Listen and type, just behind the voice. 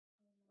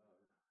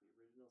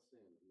sin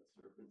in the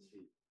serpent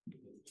seed.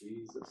 In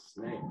Jesus'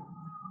 name.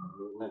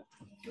 Amen.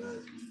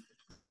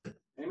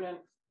 Amen.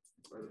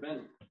 Brother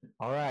Ben.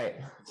 All right.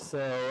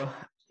 So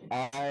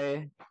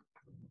I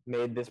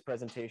made this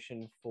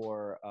presentation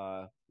for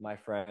my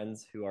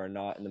friends who are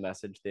not in the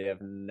message. They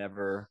have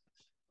never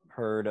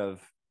heard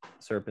of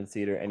serpent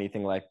seed or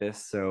anything like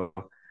this. So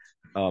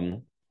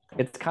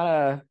it's kind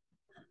of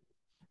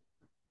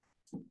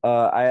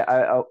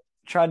I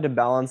tried to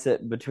balance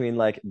it between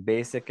like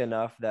basic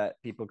enough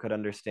that people could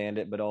understand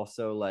it, but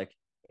also like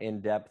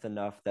in depth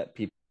enough that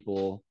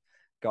people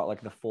got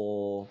like the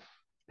full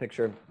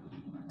picture.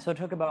 So it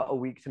took about a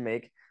week to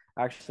make.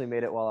 I actually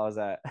made it while I was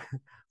at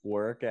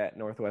work at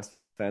Northwest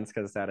Fence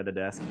because I sat at a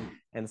desk.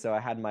 And so I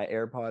had my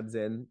AirPods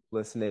in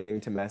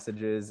listening to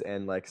messages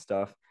and like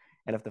stuff.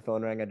 And if the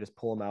phone rang, I'd just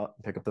pull them out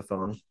and pick up the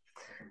phone.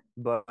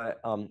 But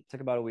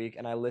took about a week,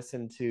 and I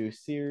listened to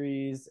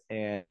series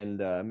and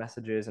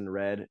messages and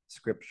read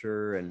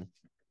scripture and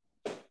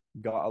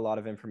got a lot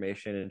of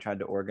information and tried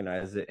to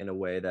organize it in a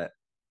way that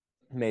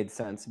made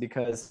sense,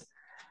 because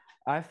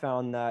I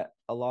found that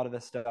a lot of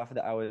the stuff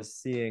that I was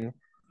seeing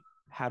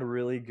had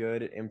really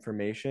good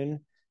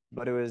information,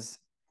 but it was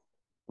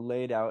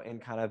laid out in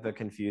kind of a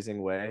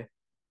confusing way,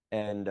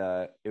 and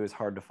it was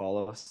hard to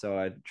follow. So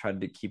I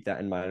tried to keep that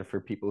in mind for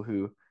people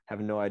who have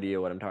no idea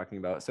what I'm talking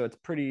about. So it's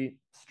pretty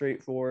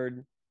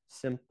straightforward,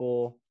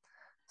 simple.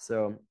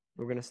 So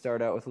we're going to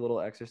start out with a little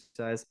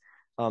exercise.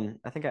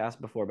 I think I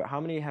asked before, but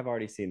how many have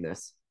already seen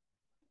this?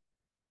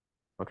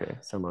 Okay,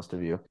 so most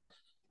of you.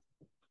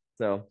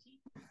 So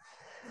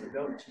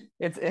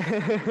it's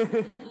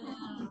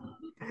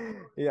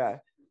yeah.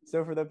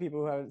 So for the people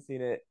who haven't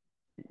seen it,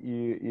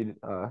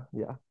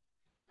 yeah.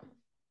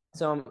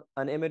 So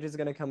an image is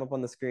going to come up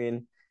on the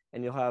screen,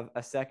 and you'll have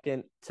a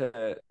second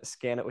to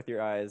scan it with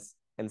your eyes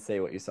and say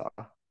what you saw,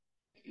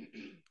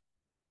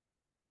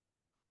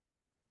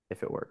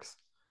 if it works.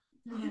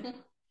 There's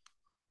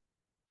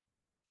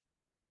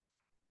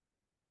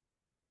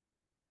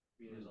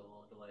a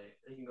little delay.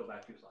 You can go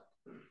back 2 slides.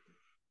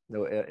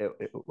 No,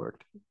 it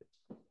worked.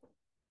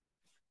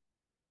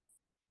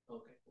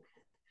 Okay.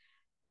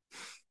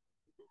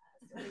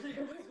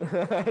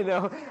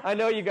 I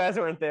know you guys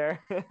weren't there.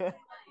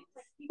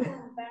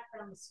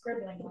 Background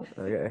scribbling.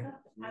 Okay.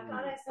 I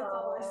thought I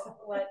saw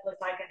what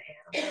looked like an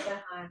animal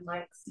behind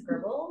like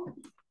scribble.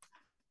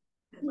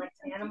 Like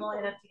an animal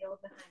in a field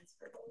behind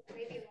scribble.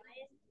 Maybe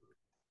lion?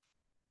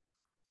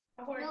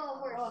 A horse. No, a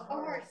horse. Oh, a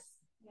horse.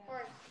 Yeah.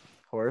 Horse.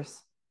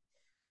 Horse.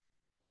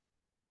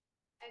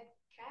 A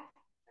calf?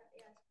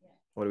 Yeah.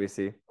 What do we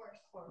see? Horse.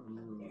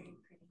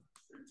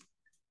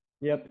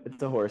 Yep,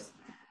 it's a horse.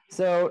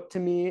 So to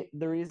me,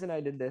 the reason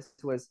I did this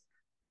was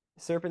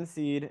serpent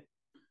seed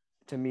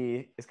to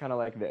me is kind of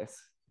like this.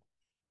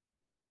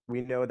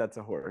 We know that's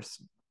a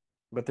horse,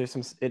 but there's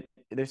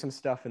some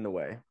stuff in the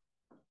way,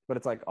 but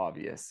it's like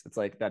obvious. It's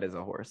like that is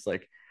a horse.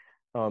 Like,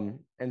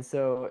 and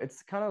so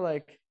it's kind of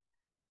like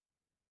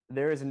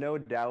there is no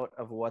doubt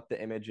of what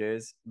the image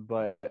is,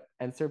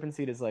 and serpent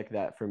seed is like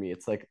that for me.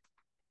 It's like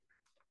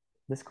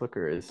this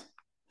clicker is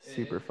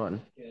super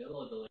fun. Yeah, a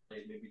little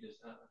delayed, maybe just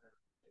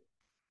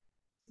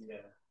yeah.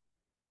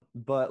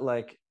 But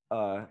like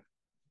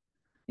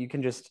you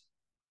can just,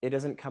 it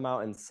doesn't come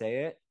out and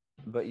say it,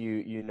 but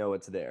you know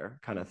it's there,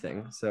 kind of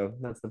thing. So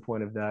that's the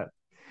point of that.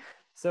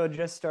 So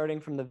just starting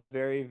from the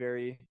very,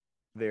 very,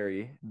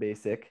 very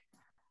basic,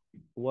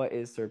 what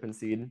is serpent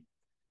seed?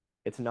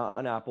 It's not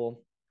an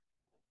apple.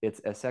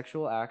 It's a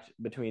sexual act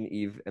between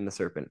Eve and the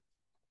serpent.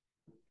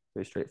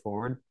 Very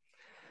straightforward.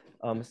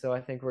 So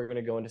I think we're going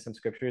to go into some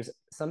scriptures.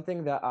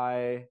 Something that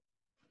I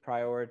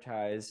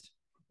prioritized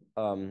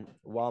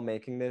while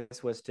making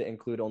this was to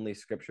include only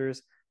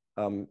scriptures.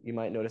 You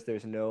might notice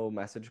there's no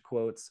message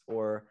quotes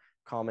or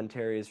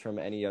commentaries from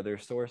any other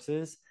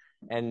sources,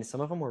 and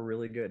some of them were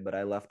really good, but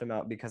I left them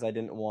out because I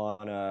didn't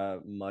want to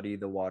muddy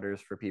the waters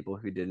for people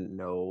who didn't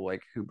know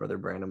like who Brother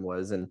Branham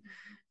was. And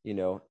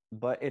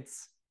but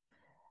it's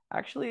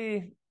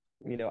actually,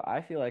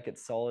 I feel like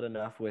it's solid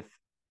enough with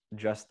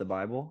just the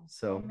Bible.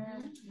 So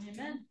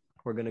Amen.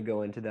 We're going to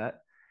go into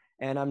that.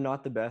 And I'm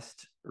not the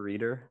best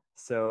reader,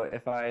 so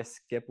if I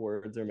skip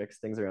words or mix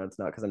things around, it's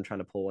not because I'm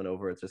trying to pull one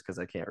over. It's just because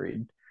I can't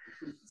read.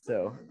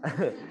 So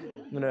I'm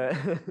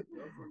gonna,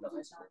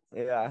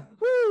 yeah,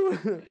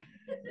 woo!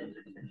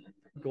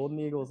 Golden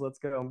Eagles, let's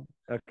go.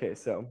 Okay,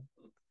 so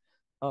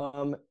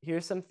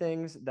here's some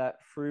things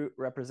that fruit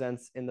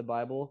represents in the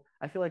Bible.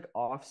 I feel like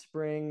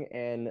offspring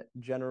and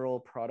general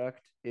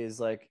product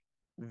is like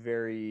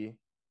very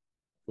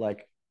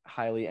like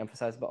highly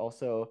emphasized, but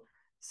also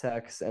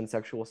sex and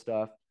sexual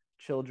stuff,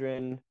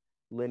 children,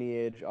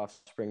 lineage,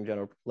 offspring,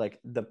 general, like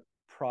the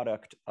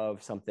product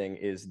of something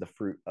is the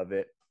fruit of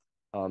it.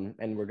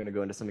 And we're going to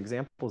go into some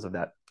examples of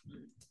that.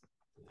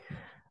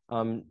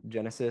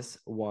 Genesis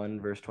 1,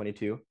 verse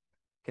 22.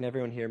 Can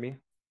everyone hear me?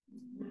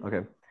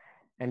 Okay.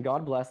 And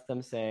God blessed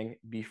them, saying,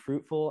 be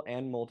fruitful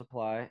and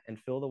multiply, and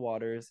fill the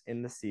waters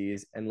in the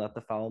seas, and let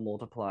the fowl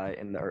multiply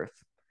in the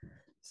earth.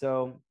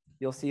 So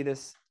you'll see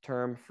this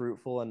term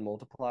fruitful and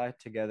multiply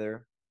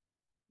together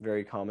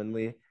very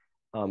commonly.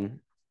 And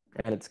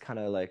it's kind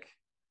of like,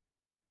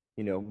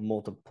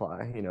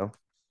 multiply,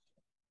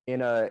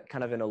 in a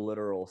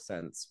literal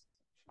sense.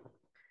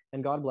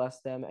 And God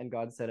blessed them, and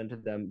God said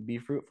unto them, be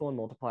fruitful and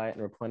multiply it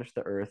and replenish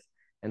the earth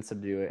and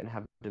subdue it and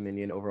have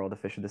dominion over all the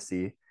fish of the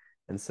sea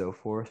and so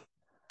forth.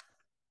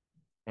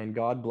 And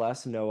God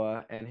blessed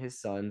Noah and his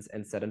sons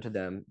and said unto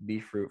them, be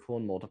fruitful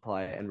and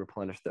multiply and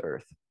replenish the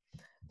earth.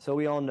 So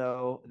we all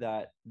know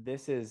that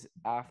this is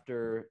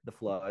after the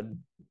flood,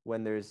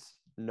 when there's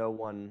no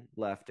one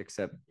left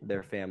except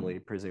their family,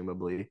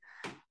 presumably.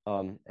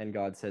 And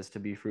God says to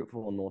be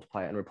fruitful and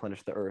multiply and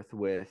replenish the earth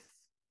with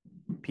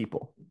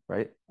people,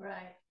 right?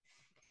 Right.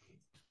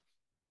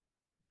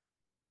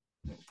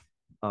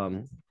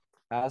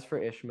 As for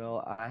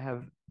Ishmael, I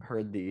have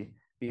heard thee.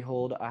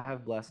 Behold, I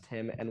have blessed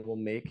him and will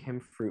make him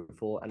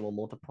fruitful and will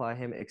multiply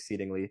him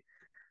exceedingly.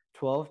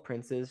 12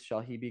 princes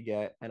shall he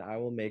beget, and I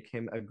will make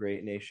him a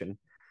great nation.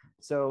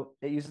 So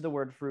it uses the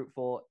word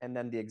fruitful, and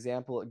then the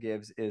example it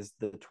gives is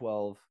the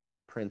 12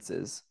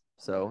 princes.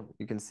 So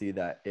you can see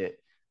that it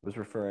was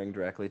referring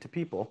directly to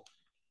people.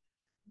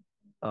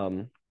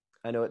 I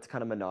know it's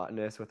kind of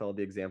monotonous with all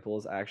the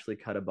examples. I actually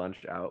cut a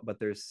bunch out, but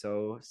there's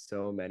so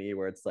many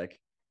where it's like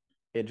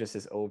it just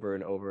is over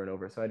and over and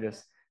over. So I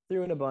just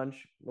threw in a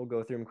bunch. We'll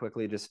go through them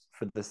quickly just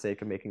for the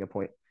sake of making a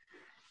point.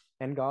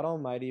 And God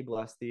Almighty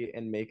bless thee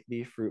and make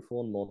thee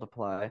fruitful and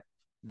multiply,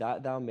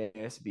 that thou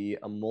mayest be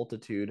a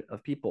multitude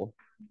of people.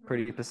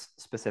 Pretty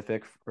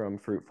specific from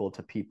fruitful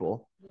to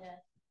people. Yes.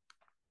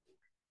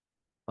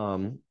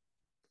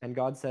 And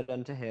God said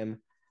unto him,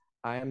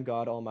 I am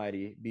God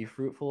Almighty, be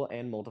fruitful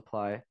and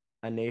multiply.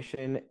 A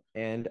nation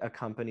and a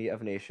company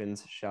of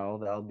nations shall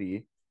thou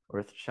be,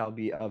 or shall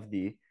be of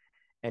thee,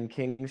 and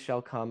kings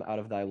shall come out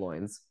of thy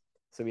loins.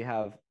 So we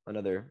have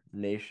another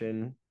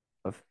nation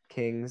of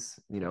kings,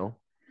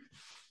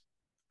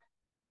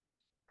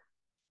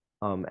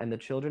 and the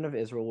children of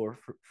Israel were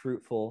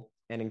fruitful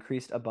and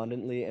increased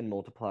abundantly and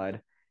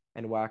multiplied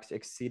and waxed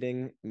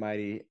exceeding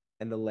mighty,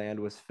 and the land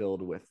was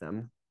filled with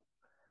them.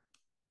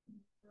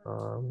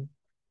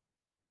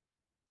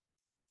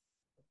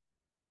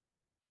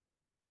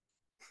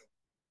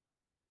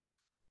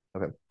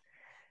 Okay.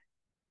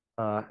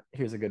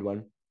 Here's a good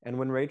one. And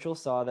when Rachel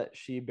saw that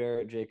she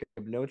bare Jacob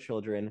no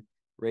children,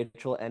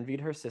 Rachel envied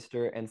her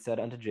sister and said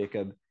unto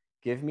Jacob,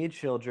 give me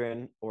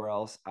children or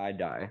else I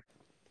die.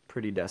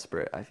 Pretty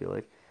desperate, I feel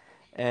like.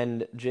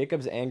 And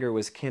Jacob's anger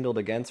was kindled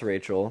against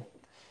Rachel,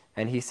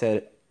 and he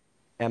said,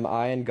 am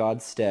I in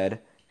God's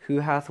stead? Who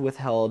hath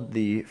withheld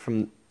thee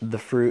from the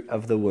fruit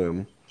of the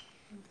womb?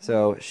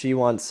 So she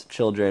wants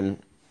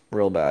children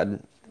real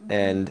bad,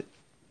 and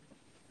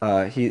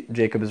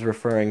Jacob is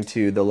referring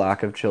to the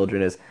lack of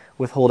children as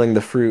withholding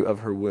the fruit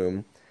of her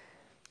womb.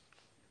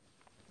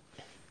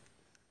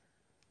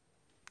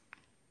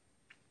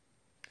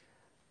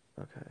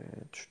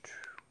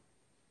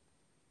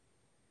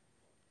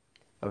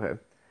 Okay.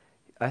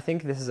 I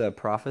think this is a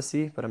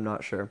prophecy, but I'm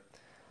not sure.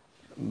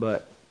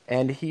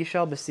 And he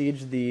shall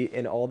besiege thee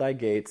in all thy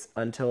gates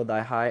until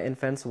thy high and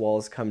fenced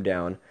walls come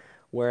down,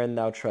 wherein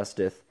thou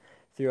trusteth,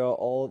 throughout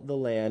all the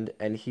land,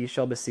 and he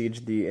shall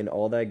besiege thee in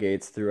all thy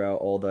gates throughout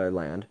all thy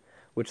land,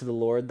 which the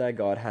Lord thy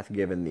God hath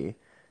given thee.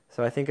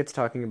 So I think it's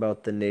talking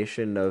about the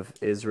nation of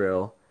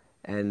Israel,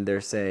 and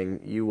they're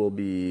saying you will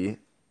be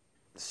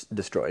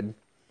destroyed.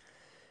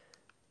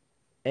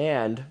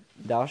 And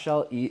thou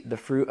shalt eat the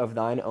fruit of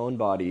thine own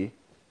body,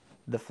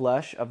 the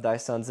flesh of thy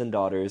sons and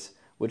daughters,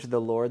 which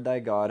the Lord thy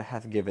God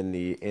hath given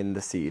thee in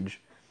the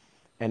siege,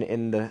 and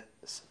in the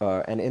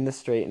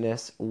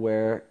straitness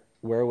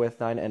wherewith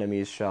thine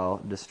enemies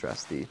shall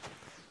distress thee.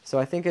 So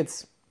I think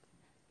it's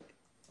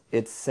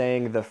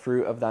saying the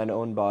fruit of thine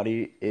own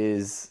body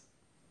is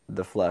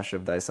the flesh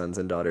of thy sons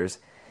and daughters,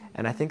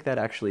 and I think that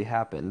actually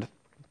happened.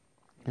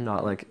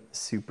 Not like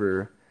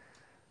super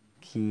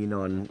keen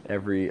on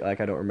every, I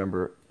don't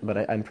remember,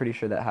 but I'm pretty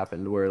sure that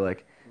happened where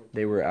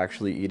they were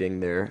actually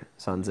eating their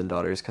sons and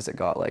daughters because it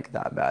got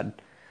that bad.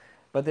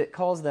 But it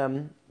calls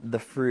them the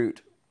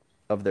fruit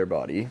of their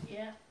body.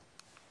 Yeah.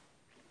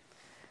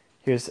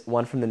 Here's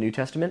one from the New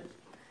Testament.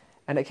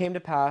 And it came to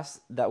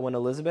pass that when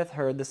Elizabeth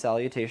heard the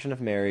salutation of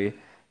Mary,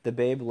 the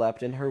babe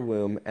leapt in her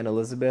womb, and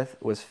Elizabeth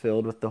was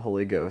filled with the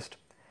Holy Ghost.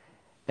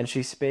 And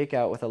she spake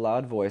out with a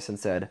loud voice and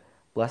said,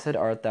 Blessed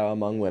art thou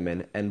among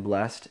women, and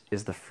blessed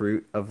is the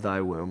fruit of thy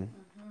womb.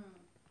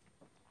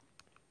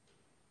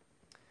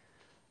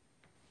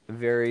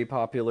 Very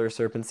popular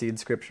serpent seed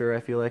scripture,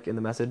 I feel like, in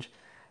the Message.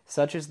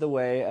 Such is the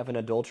way of an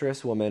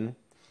adulterous woman.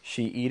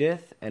 She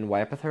eateth and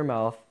wipeth her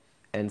mouth,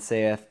 and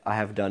saith, I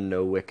have done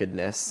no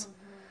wickedness.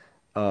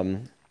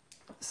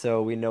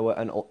 So we know what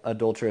an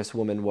adulterous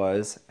woman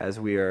was, as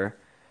we are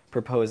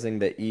proposing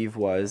that Eve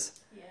was.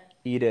 Yeah.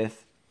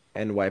 Eateth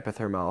and wipeth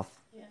her mouth.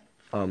 Yeah.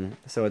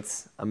 So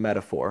it's a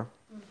metaphor.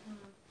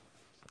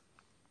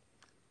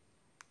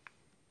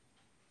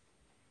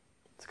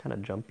 It's kind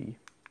of jumpy.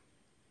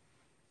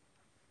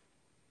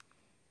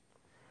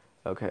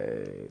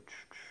 Okay.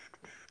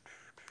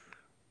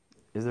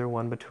 Is there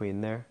one between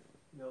there?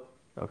 Nope.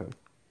 Okay.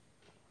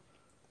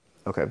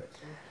 Okay.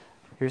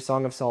 Here's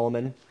Song of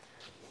Solomon.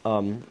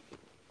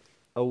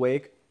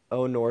 Awake,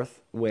 O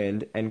north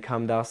wind, and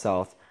come thou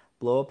south.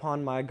 Blow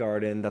upon my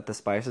garden, that the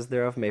spices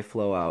thereof may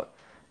flow out.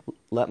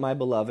 Let my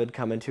beloved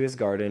come into his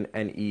garden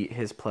and eat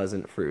his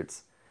pleasant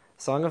fruits.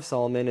 Song of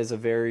Solomon is a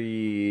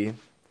very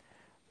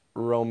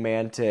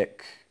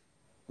romantic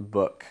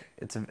book.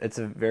 It's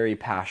a very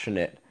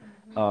passionate,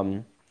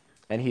 and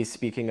he's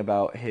speaking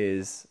about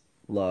his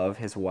love,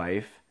 his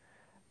wife,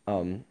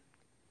 and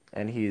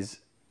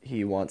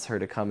he wants her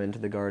to come into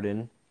the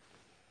garden.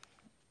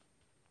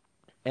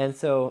 And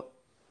so,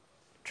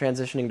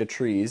 transitioning to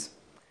trees,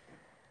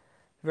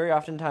 very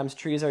oftentimes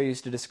trees are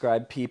used to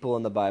describe people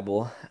in the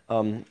Bible.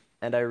 And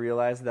I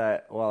realized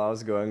that while I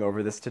was going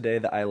over this today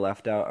that I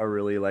left out a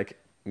really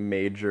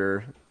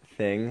major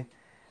thing,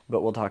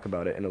 but we'll talk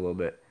about it in a little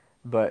bit.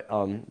 But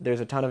there's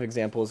a ton of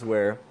examples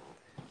where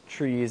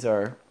trees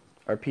are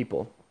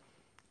people.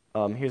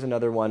 Here's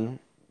another one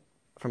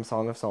from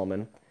Song of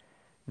Solomon.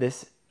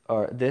 This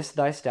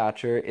thy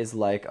stature is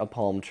like a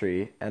palm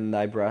tree, and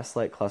thy breasts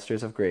like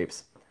clusters of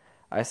grapes.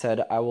 I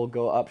said, I will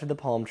go up to the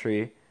palm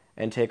tree,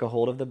 and take a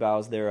hold of the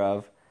boughs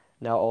thereof.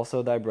 Now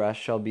also thy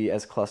breasts shall be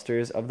as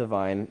clusters of the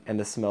vine, and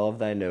the smell of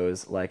thy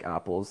nose like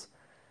apples.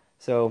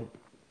 So,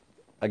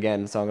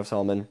 again, Song of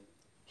Solomon,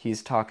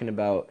 he's talking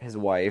about his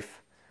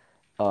wife,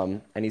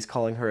 and he's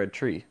calling her a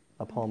tree,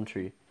 a palm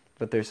tree.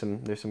 But there's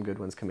some good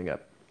ones coming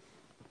up.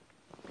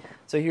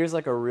 So here's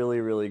a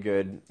really, really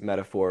good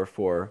metaphor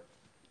for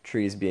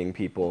trees being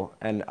people.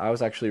 And I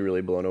was actually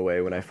really blown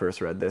away when I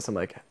first read this. I'm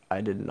like, I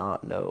did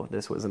not know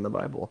this was in the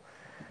Bible.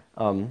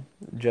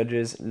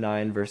 Judges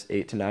 9, verse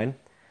 8 to 9.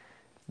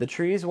 The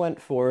trees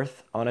went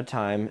forth on a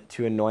time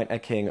to anoint a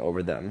king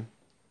over them.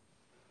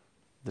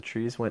 The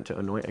trees went to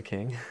anoint a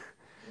king.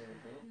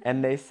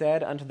 And they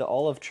said unto the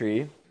olive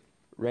tree,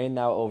 Reign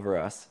thou over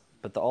us.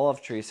 But the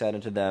olive tree said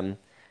unto them,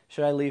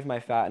 Should I leave my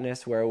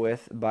fatness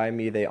wherewith by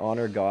me they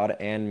honor God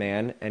and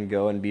man, and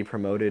go and be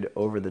promoted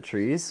over the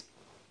trees?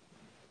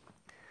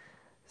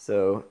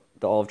 So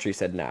the olive tree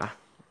said, Nah.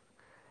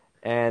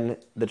 And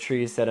the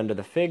trees said unto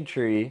the fig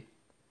tree,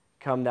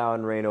 Come thou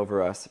and reign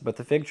over us. But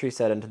the fig tree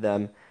said unto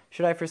them,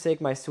 Should I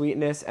forsake my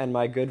sweetness and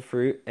my good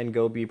fruit, and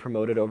go be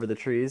promoted over the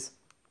trees?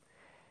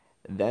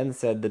 Then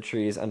said the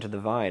trees unto the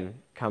vine,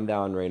 Come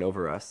thou and reign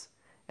over us.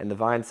 And the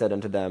vine said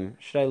unto them,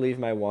 Should I leave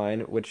my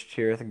wine, which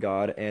cheereth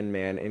God and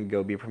man, and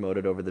go be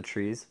promoted over the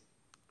trees?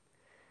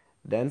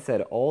 Then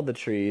said all the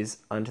trees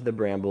unto the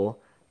bramble,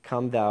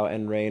 Come thou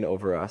and reign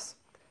over us.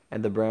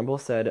 And the bramble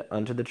said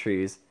unto the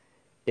trees,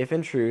 If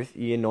in truth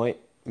ye anoint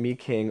me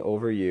king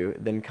over you,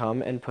 then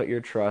come and put your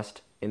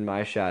trust in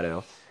my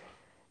shadow.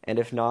 And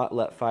if not,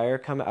 let fire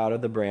come out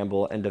of the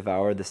bramble and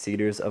devour the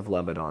cedars of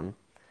Lebanon.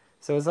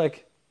 So it's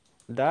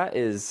that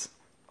is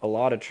a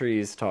lot of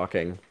trees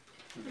talking.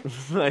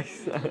 I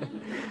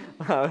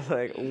was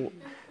like,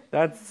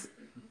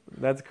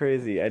 that's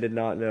crazy. I did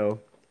not know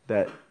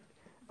that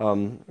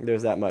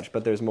there's that much,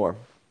 but there's more.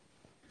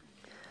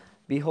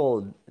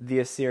 Behold, the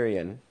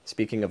Assyrian,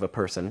 speaking of a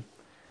person,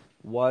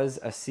 was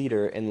a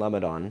cedar in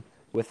Lebanon,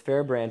 with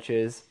fair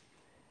branches,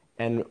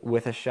 and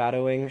with a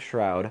shadowing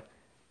shroud,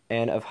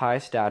 and of high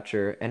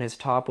stature, and his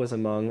top was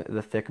among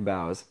the thick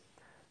boughs.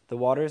 The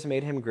waters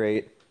made him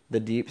great, the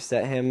deep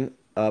set him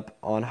up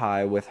on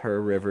high with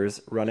her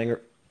rivers running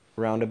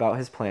round about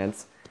his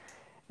plants,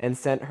 and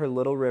sent her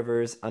little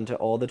rivers unto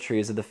all the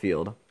trees of the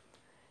field.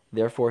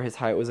 Therefore his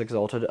height was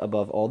exalted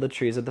above all the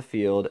trees of the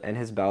field, and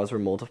his boughs were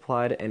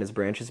multiplied, and his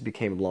branches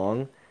became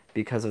long,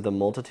 because of the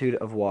multitude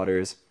of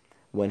waters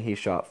when he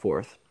shot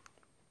forth.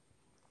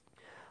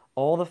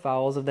 All the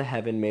fowls of the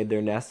heaven made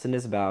their nests in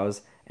his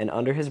boughs, and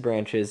under his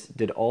branches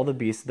did all the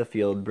beasts of the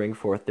field bring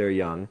forth their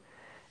young,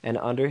 and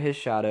under his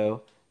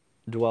shadow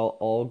dwell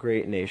all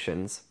great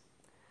nations.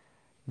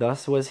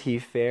 Thus was he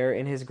fair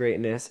in his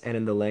greatness and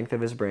in the length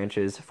of his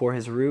branches, for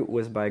his root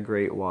was by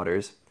great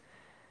waters.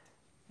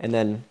 And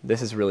then,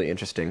 this is really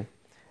interesting.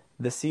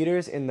 The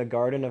cedars in the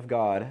garden of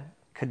God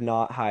could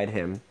not hide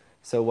him.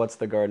 So what's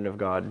the garden of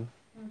God?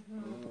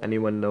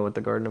 Anyone know what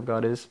the garden of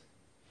God is?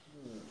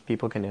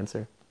 People can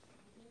answer.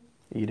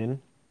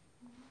 Eden.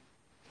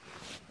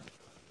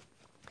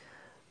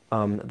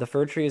 The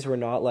fir trees were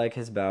not like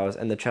his boughs,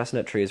 and the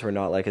chestnut trees were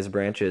not like his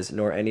branches,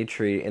 nor any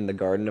tree in the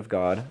garden of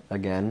God,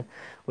 again,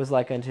 was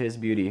like unto his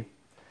beauty.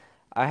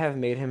 I have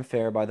made him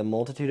fair by the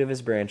multitude of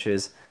his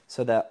branches,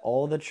 so that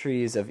all the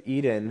trees of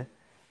Eden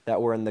that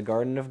were in the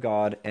garden of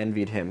God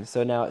envied him.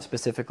 So now it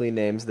specifically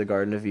names the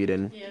Garden of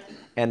Eden. Yeah.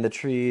 And the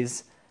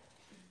trees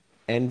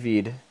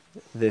envied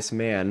this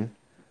man.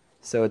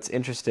 So it's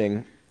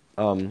interesting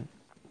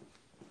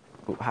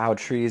how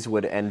trees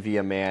would envy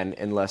a man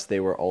unless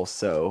they were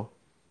also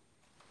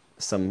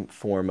some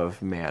form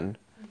of man.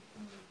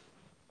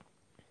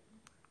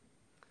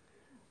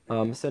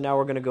 So now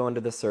we're going to go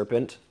into the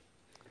serpent.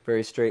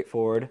 Very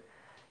straightforward.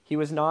 He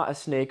was not a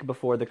snake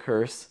before the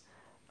curse.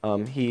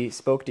 He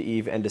spoke to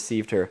Eve and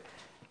deceived her.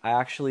 I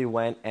actually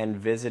went and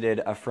visited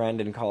a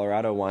friend in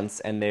Colorado once,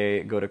 and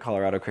they go to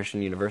Colorado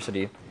Christian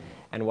University.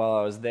 And while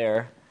I was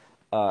there,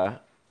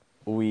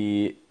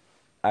 we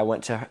I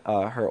went to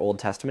her Old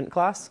Testament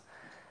class,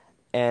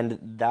 and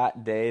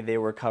that day they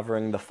were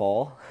covering the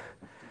fall,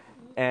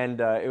 and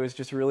it was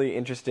just really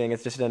interesting.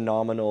 It's just a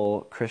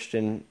nominal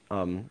Christian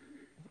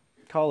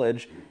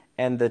college,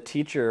 and the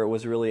teacher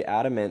was really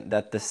adamant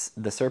that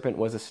the serpent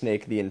was a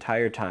snake the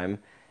entire time,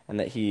 and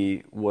that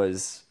he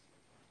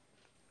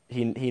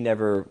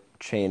never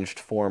changed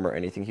form or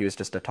anything. He was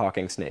just a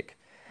talking snake,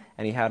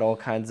 and he had all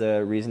kinds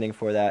of reasoning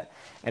for that.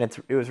 And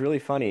it was really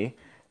funny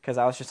because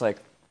I was just like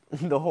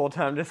the whole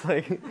time just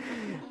like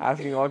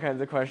asking all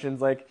kinds of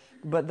questions. Like,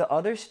 but the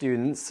other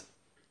students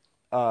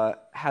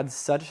had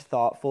such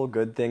thoughtful,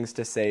 good things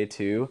to say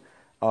too.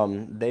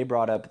 They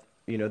brought up,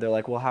 they're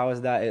like, well, how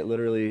is that?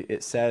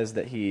 It says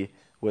that he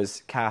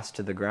was cast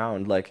to the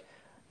ground. Like,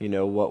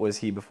 what was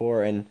he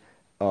before? And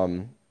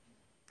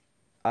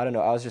I don't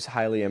know. I was just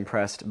highly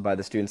impressed by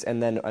the students.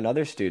 And then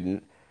another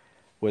student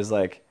was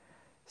like,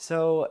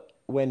 so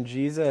when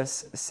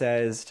Jesus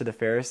says to the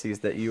Pharisees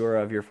that you are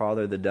of your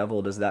father, the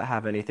devil, does that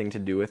have anything to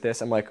do with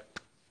this? I'm like,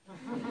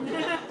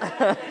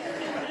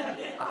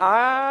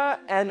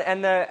 and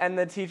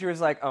the teacher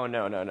was like, oh,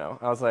 no.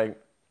 I was like,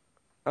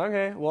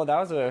 okay, well, that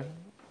was a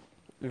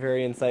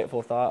very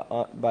insightful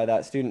thought by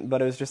that student.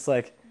 But it was just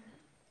like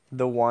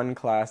the one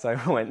class I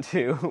went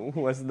to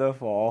was the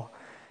fall.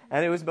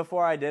 And it was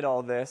before I did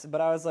all this,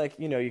 but I was like,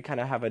 you kind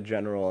of have a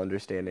general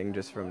understanding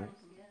just from,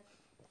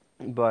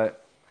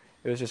 but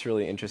it was just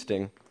really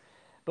interesting.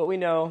 But we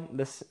know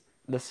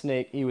the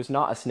snake, he was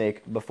not a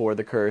snake before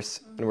the curse,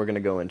 and we're going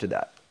to go into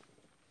that.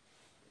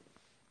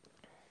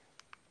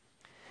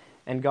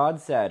 And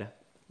God said,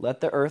 let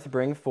the earth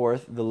bring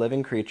forth the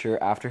living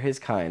creature after his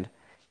kind,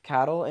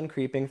 cattle and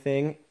creeping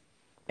thing,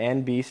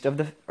 and beast of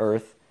the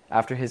earth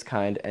after his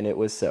kind, and it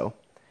was so.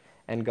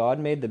 And God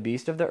made the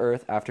beast of the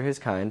earth after his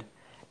kind,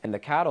 and the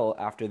cattle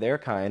after their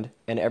kind,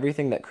 and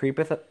everything that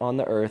creepeth on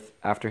the earth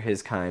after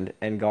his kind.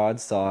 And God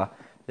saw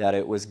that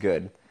it was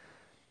good.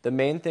 The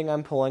main thing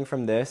I'm pulling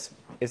from this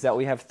is that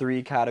we have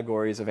 3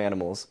 categories of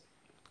animals.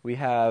 We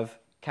have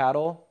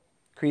cattle,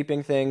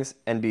 creeping things,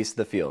 and beasts of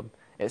the field.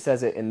 It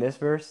says it in this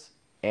verse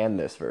and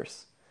this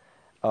verse.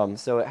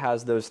 So it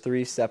has those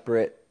 3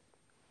 separate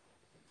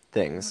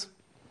things.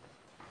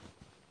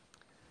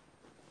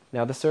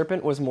 Now the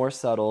serpent was more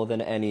subtle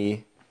than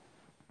any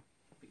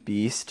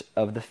beast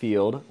of the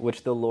field,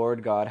 which the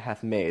Lord God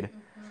hath made.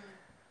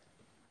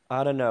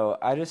 I don't know.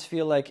 I just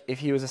feel like if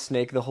he was a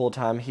snake the whole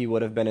time, he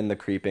would have been in the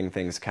creeping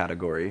things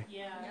category.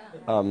 Yeah.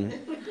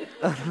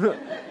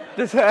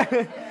 Does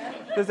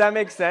that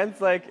make sense?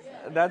 Like,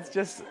 that's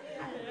just...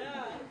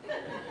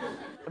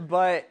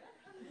 But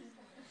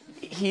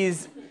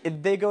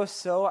they go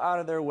so out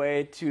of their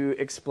way to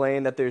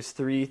explain that there's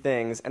 3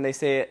 things, and they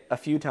say it a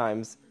few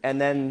times, and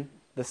then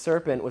the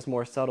serpent was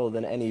more subtle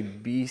than any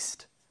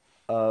beast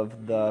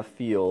of the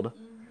field,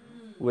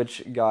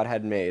 which God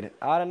had made.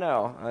 I don't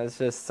know. It's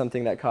just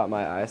something that caught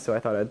my eye, so I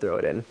thought I'd throw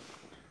it in.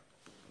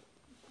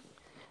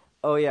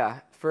 Oh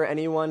yeah, for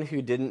anyone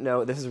who didn't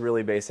know, this is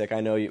really basic.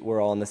 I know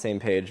we're all on the same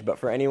page, but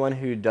for anyone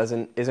who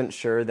isn't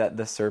sure that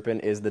the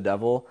serpent is the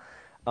devil,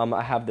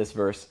 I have this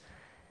verse.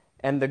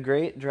 And the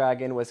great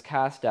dragon was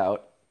cast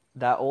out,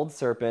 that old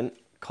serpent,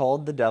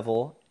 called the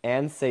devil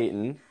and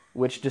Satan,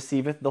 which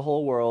deceiveth the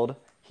whole world.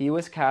 He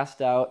was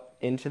cast out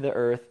into the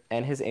earth,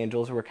 and his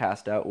angels were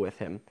cast out with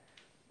him.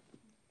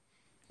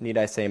 Need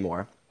I say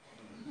more?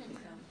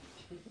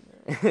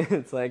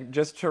 It's like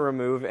just to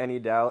remove any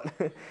doubt.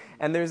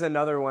 And there's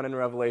another one in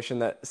Revelation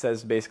that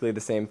says basically the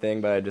same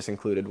thing, but I just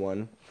included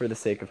one for the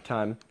sake of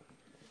time.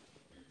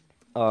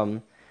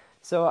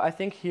 So I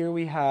think here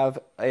we have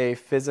the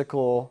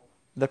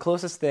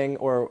closest thing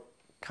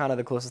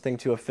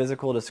to a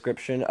physical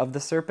description of the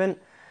serpent.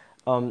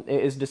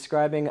 It is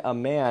describing a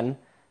man,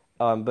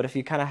 but if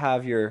you kind of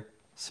have your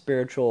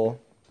spiritual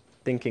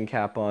thinking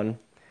cap on,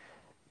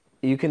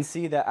 you can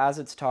see that as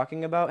it's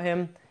talking about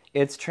him,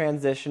 it's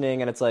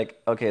transitioning, and it's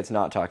like, okay, it's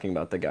not talking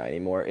about the guy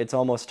anymore. It's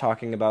almost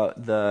talking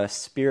about the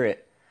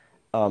spirit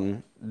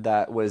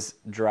that was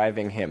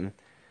driving him.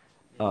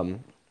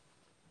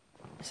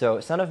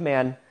 So, Son of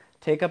Man,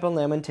 take up a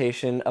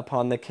lamentation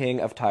upon the king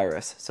of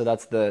Tyrus. So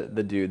that's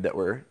the dude that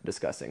we're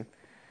discussing.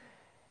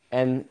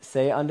 And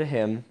say unto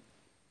him,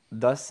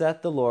 thus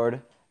saith the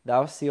Lord,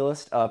 thou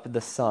sealest up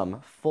the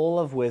sum, full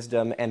of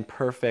wisdom and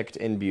perfect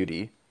in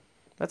beauty.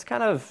 That's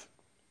kind of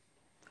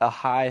a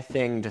high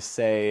thing to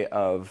say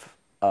of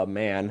a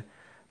man,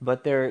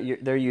 but they're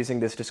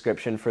using this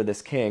description for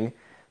this king,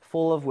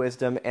 full of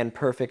wisdom and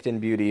perfect in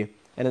beauty.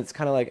 And it's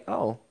kind of like,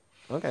 oh,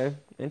 okay,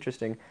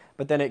 interesting.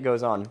 But then it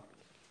goes on.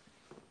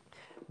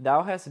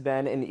 Thou hast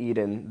been in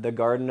Eden, the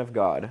garden of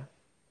God.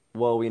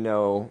 Well, we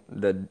know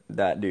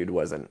that dude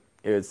wasn't.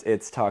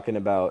 It's talking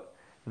about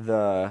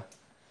the...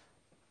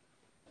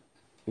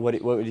 What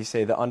would you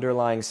say? The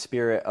underlying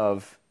spirit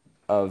of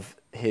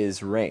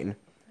his reign.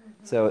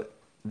 So,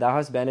 thou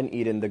hast been in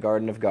Eden, the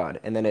garden of God.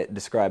 And then it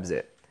describes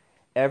it.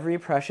 Every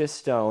precious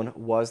stone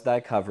was thy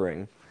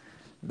covering.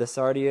 The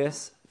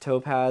sardius,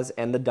 topaz,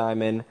 and the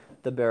diamond,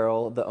 the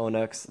beryl, the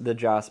onyx, the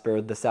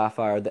jasper, the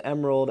sapphire, the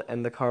emerald,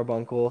 and the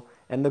carbuncle,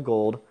 and the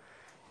gold.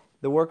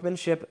 The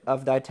workmanship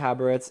of thy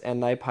tabrets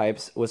and thy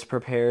pipes was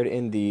prepared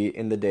in thee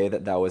in the day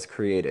that thou was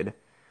created.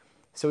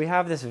 So we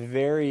have this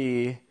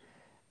very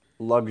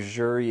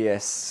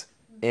luxurious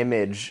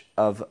image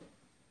of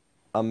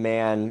a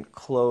man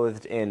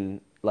clothed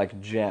in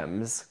like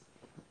gems.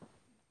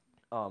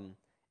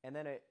 And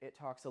then it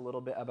talks a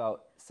little bit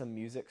about some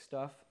music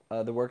stuff.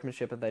 The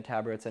workmanship of thy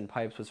tabrets and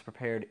pipes was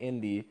prepared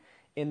in thee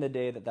in the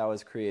day that thou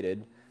was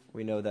created.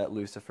 We know that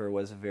Lucifer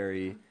was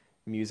very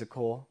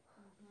musical,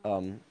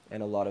 and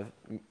a lot of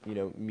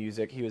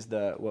music. He was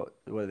the what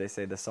do they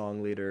say, the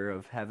song leader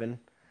of heaven.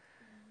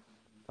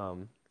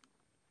 And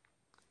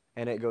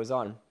it goes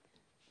on.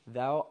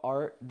 Thou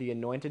art the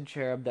anointed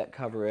cherub that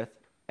covereth,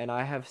 and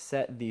I have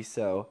set thee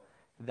so.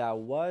 Thou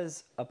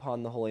was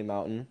upon the holy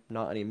mountain,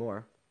 not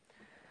anymore,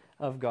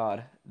 of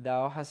God.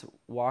 Thou hast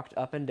walked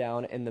up and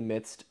down in the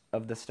midst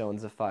of the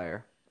stones of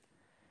fire.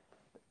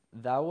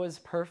 Thou was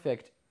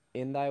perfect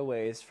in thy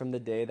ways from the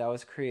day thou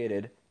was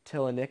created,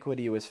 till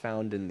iniquity was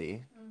found in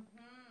thee.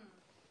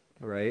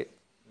 Right?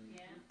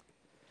 Yeah.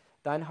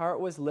 Thine heart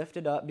was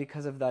lifted up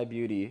because of thy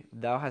beauty.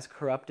 Thou hast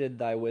corrupted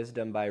thy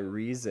wisdom by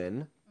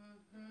reason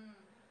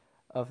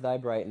of thy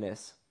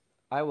brightness.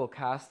 I will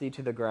cast thee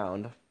to the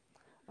ground.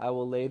 I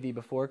will lay thee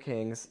before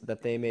kings,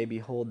 that they may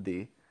behold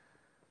thee.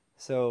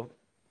 So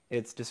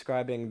it's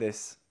describing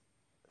this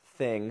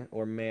thing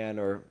or man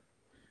or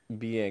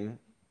being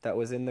that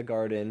was in the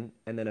garden,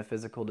 and then a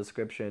physical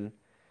description,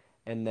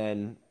 and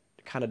then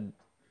kind of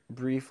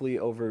briefly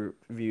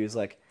overviews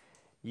like,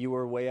 you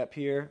were way up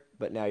here,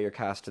 but now you're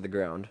cast to the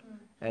ground.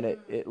 And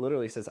it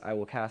literally says, I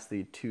will cast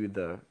thee to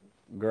the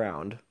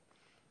ground.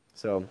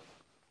 So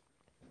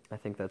I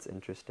think that's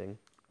interesting.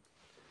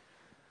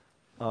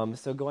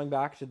 So going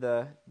back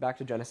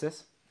to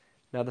Genesis.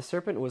 Now the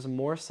serpent was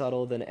more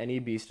subtle than any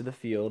beast of the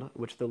field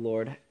which the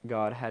Lord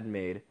God had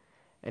made.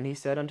 And he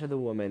said unto the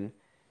woman,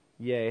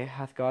 Yea,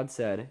 hath God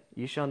said,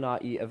 Ye shall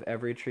not eat of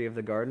every tree of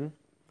the garden?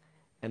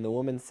 And the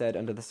woman said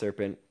unto the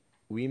serpent,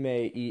 We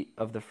may eat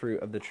of the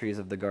fruit of the trees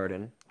of the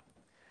garden.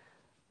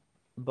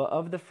 But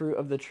of the fruit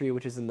of the tree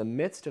which is in the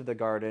midst of the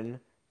garden,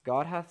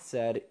 God hath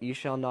said, Ye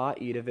shall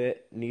not eat of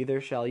it,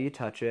 neither shall ye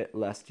touch it,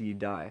 lest ye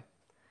die.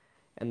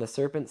 And the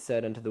serpent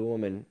said unto the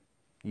woman,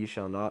 Ye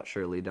shall not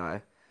surely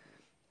die.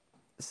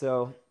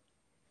 So,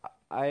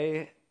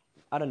 I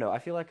don't know. I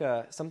feel like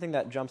something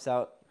that jumps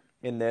out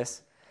in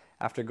this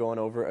after going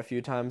over a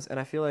few times, and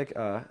I feel like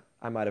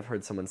I might have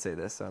heard someone say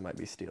this, so I might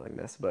be stealing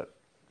this, but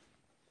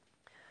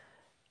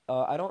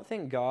I don't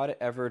think God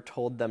ever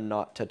told them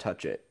not to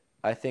touch it.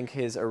 I think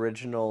his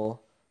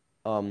original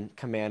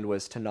command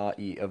was to not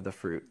eat of the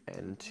fruit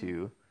and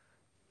to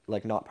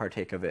not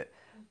partake of it.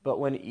 But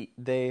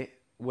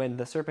when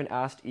the serpent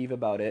asked Eve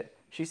about it,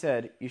 she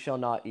said, You shall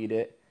not eat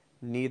it,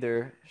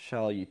 neither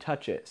shall you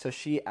touch it. So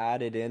she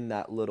added in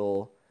that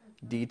little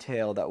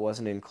detail that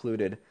wasn't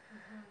included.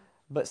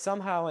 But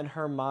somehow in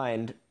her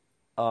mind,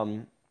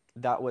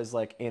 that was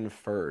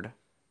inferred.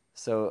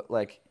 So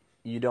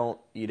you don't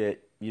eat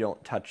it, you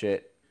don't touch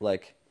it,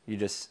 you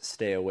just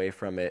stay away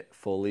from it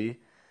fully.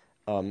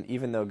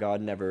 Even though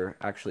God never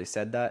actually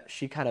said that,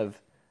 she kind of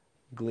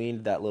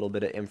gleaned that little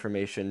bit of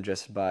information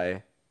just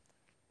by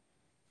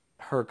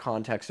her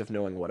context of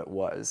knowing what it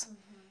was.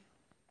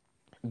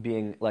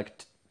 Being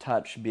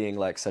touch being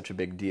such a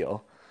big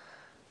deal.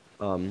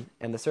 And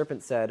the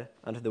serpent said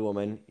unto the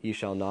woman, Ye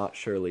shall not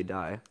surely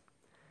die.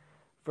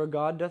 For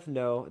God doth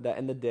know that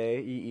in the day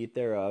ye eat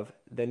thereof,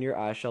 then your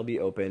eyes shall be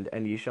opened,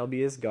 and ye shall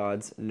be as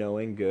gods,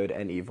 knowing good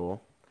and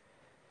evil.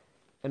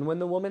 And when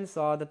the woman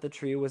saw that the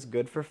tree was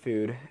good for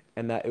food,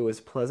 and that it was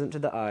pleasant to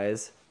the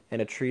eyes,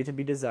 and a tree to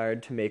be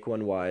desired to make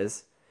one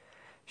wise,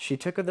 she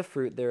took of the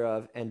fruit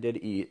thereof, and did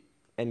eat,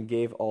 and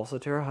gave also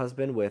to her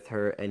husband with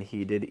her, and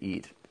he did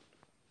eat.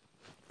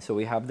 So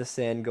we have the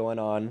sin going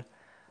on.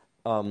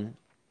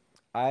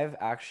 I've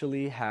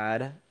actually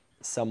had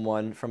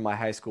someone from my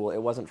high school, it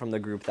wasn't from the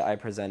group that I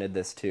presented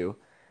this to,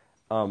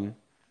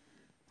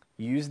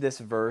 use this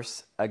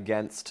verse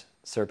against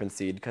Serpent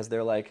Seed, because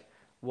they're like,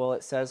 well,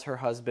 it says her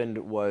husband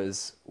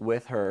was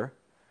with her,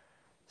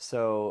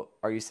 so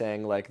are you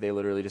saying they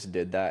literally just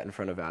did that in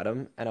front of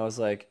Adam? And I was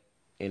like,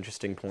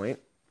 interesting point.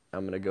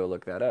 I'm going to go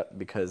look that up,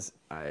 because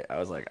I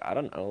was like, I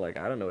don't know, I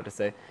don't know what to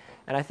say.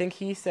 And I think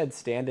he said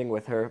standing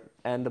with her,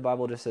 and the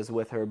Bible just says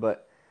with her,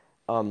 but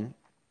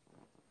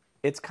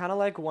it's kind of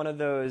like one of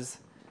those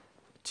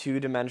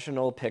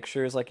two-dimensional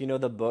pictures,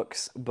 the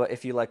books, but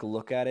if you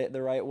look at it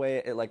the right way,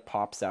 it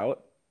pops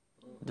out.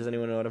 Does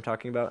anyone know what I'm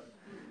talking about?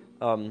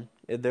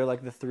 They're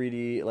the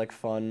 3D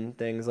fun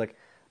things,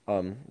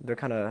 they're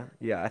kind of,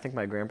 I think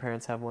my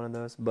grandparents have one of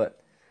those,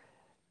 but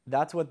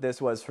that's what this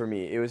was for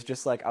me. It was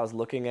just I was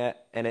looking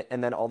at,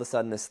 and then all of a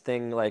sudden this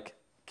thing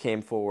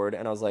came forward,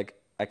 and I was like,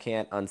 I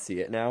can't unsee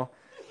it now.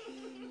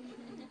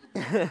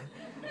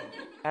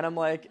 And I'm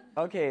like,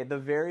 okay, the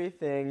very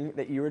thing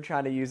that you were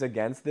trying to use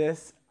against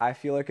this, I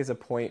feel is a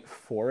point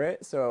for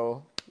it,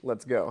 so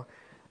let's go.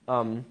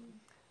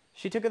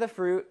 She took of the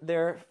fruit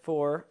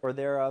therefore, or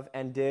thereof,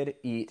 and did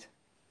eat,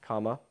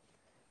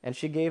 and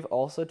she gave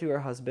also to her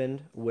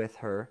husband with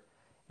her,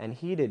 and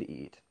he did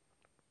eat.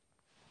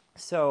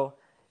 So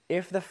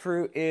if the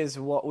fruit is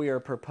what we are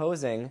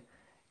proposing,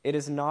 it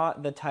is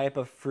not the type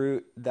of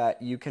fruit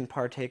that you can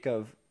partake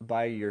of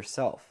by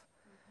yourself.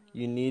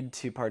 You need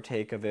to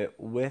partake of it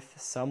with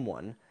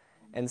someone.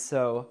 And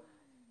so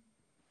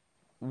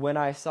when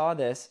I saw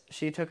this,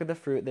 she took of the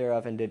fruit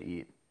thereof and did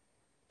eat,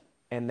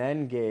 and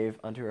then gave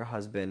unto her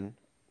husband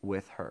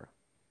with her,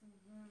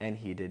 and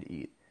he did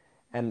eat.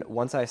 And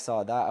once I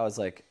saw that, I was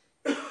like,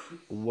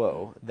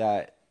 whoa,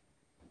 that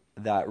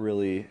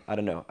really, I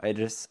don't know.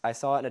 I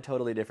saw it in a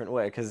totally different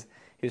way, because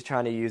he was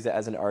trying to use it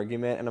as an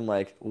argument, and I'm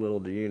like, little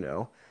do you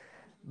know.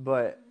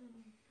 But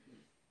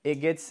it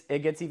gets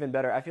even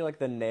better. I feel like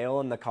the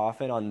nail in the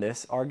coffin on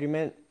this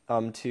argument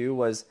too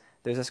was,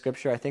 there's a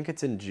scripture, I think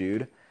it's in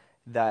Jude,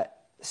 that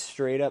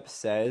straight up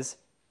says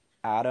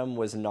Adam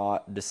was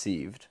not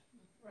deceived,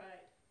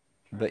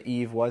 but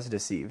Eve was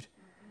deceived.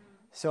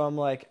 So I'm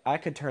like, I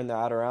could turn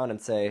that around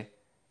and say,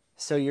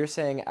 so you're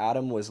saying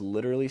Adam was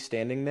literally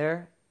standing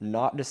there,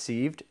 not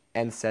deceived,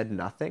 and said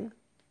nothing?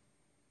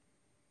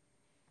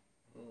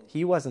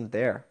 He wasn't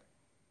there.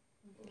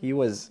 He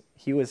was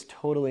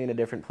totally in a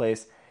different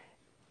place.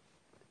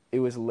 It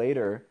was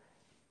later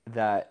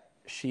that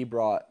she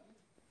brought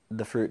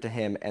the fruit to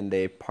him and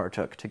they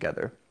partook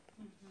together.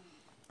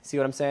 See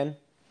what I'm saying?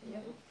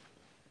 Yep.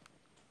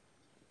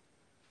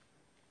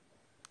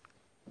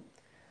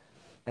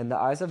 And the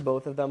eyes of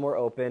both of them were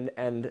opened,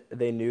 and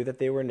they knew that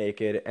they were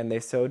naked, and they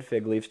sewed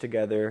fig leaves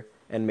together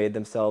and made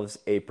themselves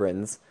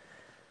aprons.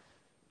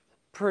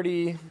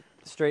 Pretty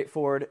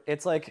straightforward.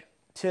 It's like,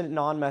 to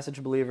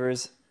non-message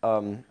believers,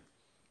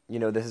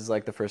 this is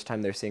like the first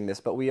time they're seeing this,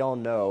 but we all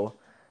know,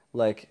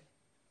 like,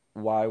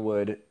 why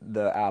would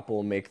the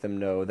apple make them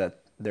know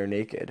that they're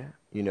naked?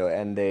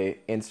 And they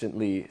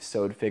instantly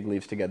sewed fig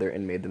leaves together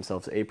and made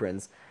themselves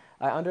aprons.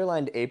 I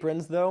underlined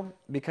aprons, though,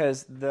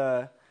 because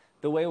the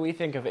way we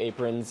think of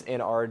aprons in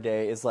our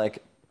day is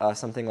like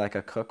something like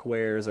a cook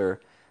wears,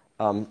 or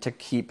to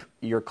keep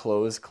your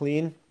clothes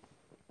clean.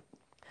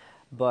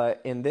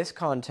 But in this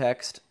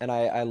context, and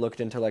I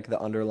looked into like the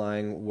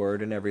underlying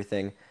word and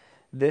everything,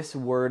 this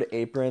word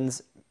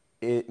aprons,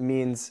 it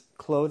means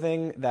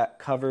clothing that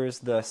covers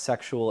the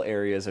sexual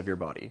areas of your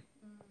body.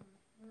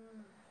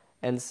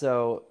 And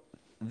so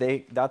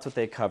that's what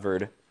they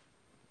covered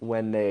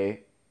when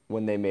they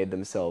made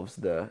themselves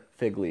the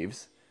fig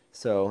leaves.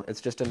 So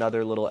it's just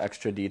another little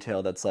extra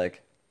detail that's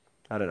like,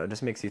 I don't know,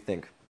 just makes you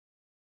think.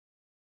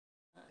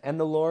 And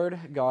the Lord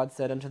God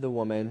said unto the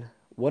woman,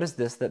 what is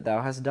this that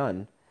thou hast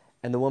done?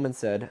 And the woman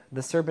said,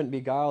 the serpent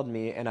beguiled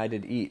me, and I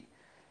did eat.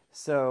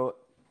 So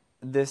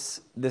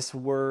this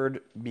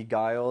word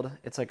beguiled,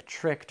 it's like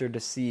tricked or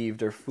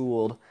deceived or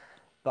fooled.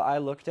 But I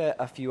looked at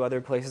a few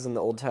other places in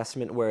the Old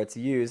Testament where it's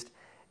used,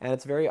 and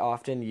it's very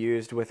often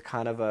used with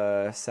kind of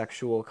a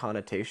sexual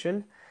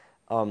connotation.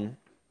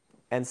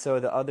 And so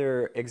the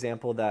other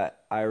example that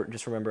I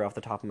just remember off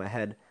the top of my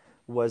head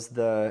was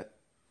the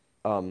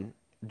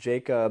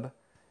Jacob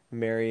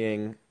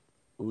marrying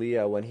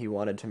Leah when he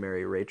wanted to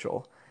marry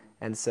Rachel.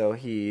 And so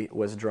he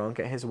was drunk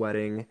at his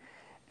wedding,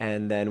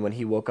 and then when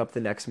he woke up the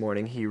next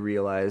morning, he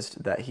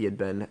realized that he had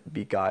been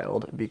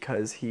beguiled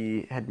because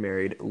he had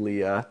married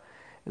Leah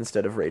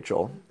instead of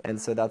Rachel. And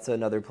so that's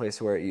another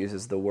place where it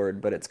uses the word,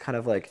 but it's kind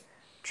of like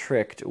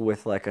tricked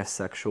with like a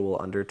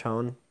sexual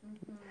undertone.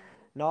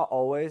 Not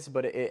always,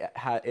 but it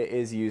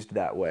is used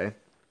that way.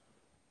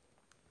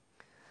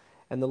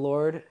 And the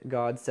Lord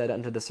God said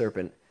unto the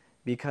serpent,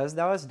 because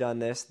thou hast done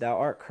this, thou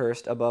art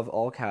cursed above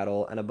all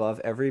cattle, and above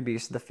every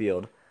beast of the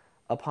field.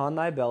 Upon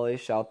thy belly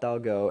shalt thou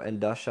go,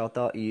 and dust shalt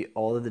thou eat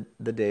all of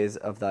the days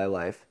of thy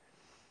life.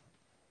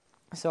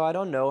 So I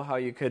don't know how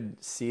you could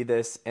see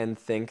this and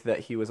think that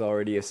he was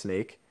already a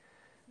snake.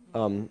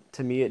 To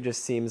me, it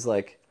just seems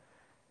like,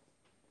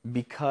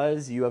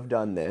 because you have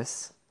done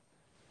this,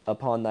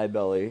 upon thy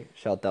belly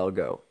shalt thou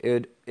go.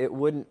 It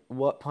wouldn't.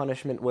 What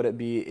punishment would it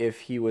be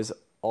if he was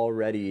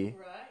already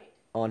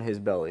on his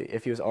belly?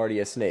 If he was already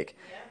a snake,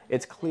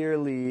 it's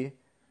clearly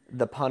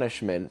the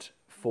punishment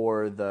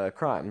for the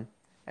crime,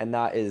 and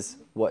that is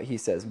what he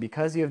says.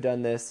 Because you have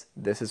done this,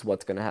 this is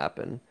what's going to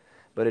happen.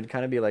 But it'd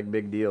kind of be like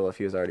big deal if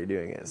he was already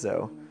doing it.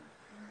 So,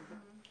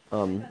 It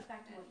goes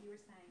back to what you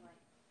were saying, like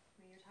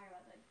when you're talking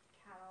about the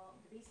cattle,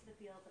 the beasts of the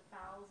field, the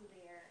fowls of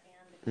the air,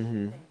 and the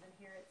creeping things. And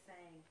here it's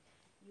saying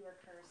you are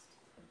cursed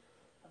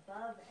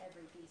above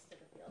every beast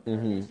of the field. So it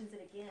mentions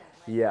it again.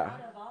 Like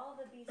out of all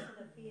the beasts of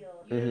the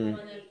field, you're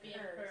the one that's being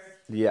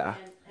cursed. Yeah.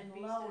 And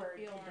lowered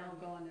down. Don't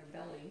go on their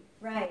belly.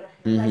 Right.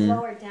 Like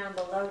lowered down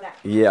below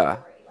that category. Yeah.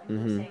 Like you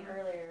were saying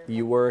earlier.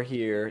 You were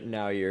here,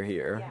 now you're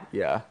here.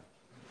 Yeah.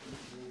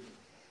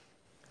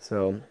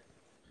 So,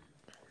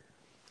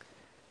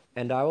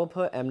 and I will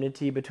put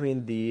enmity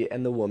between thee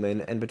and the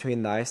woman, and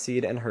between thy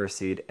seed and her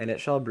seed, and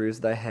it shall bruise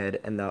thy head,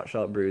 and thou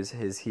shalt bruise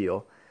his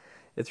heel.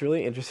 It's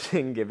really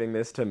interesting giving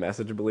this to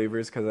message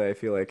believers, because I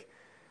feel like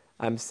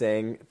I'm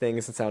saying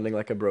things and sounding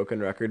like a broken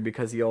record,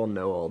 because you all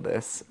know all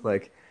this.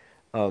 Like,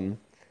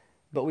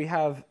 but we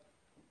have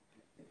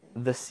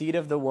the seed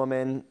of the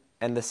woman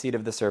and the seed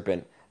of the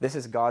serpent. This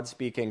is God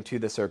speaking to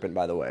the serpent,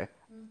 by the way.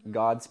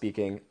 God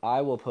speaking,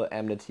 I will put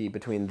enmity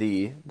between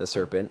thee, the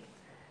serpent,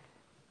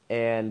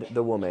 and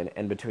the woman,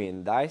 and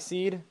between thy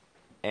seed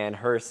and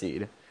her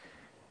seed.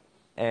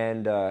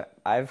 And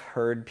I've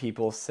heard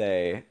people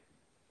say,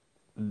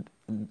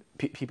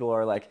 people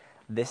are like,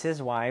 this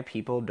is why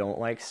people don't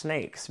like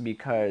snakes,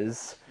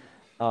 because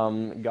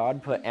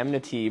God put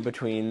enmity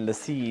between the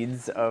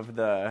seeds of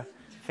the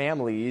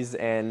families,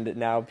 and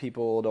now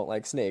people don't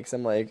like snakes.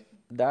 I'm like,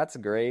 that's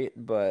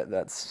great, but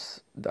that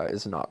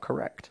is not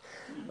correct.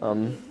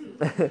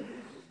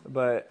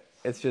 But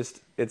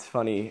it's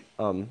funny.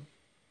 But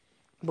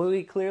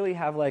we clearly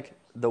have like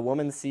the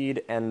woman's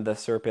seed and the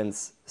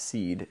serpent's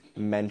seed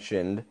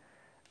mentioned,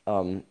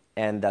 and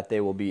that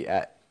they will be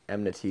at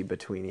enmity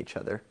between each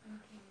other.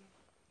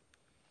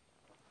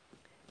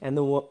 And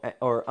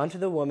unto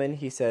the woman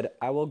he said,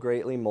 I will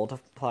greatly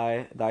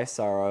multiply thy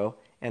sorrow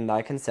and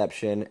thy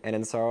conception, and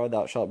in sorrow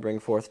thou shalt bring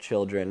forth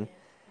children.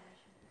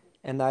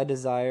 And thy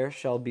desire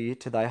shall be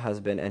to thy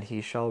husband, and he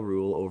shall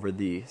rule over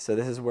thee. So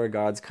this is where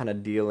God's kind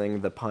of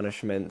dealing the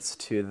punishments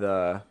to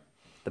the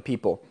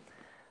people.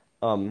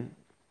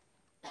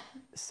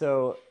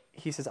 So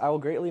he says, I will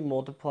greatly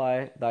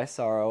multiply thy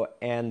sorrow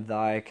and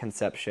thy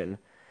conception.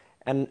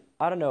 And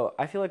I don't know,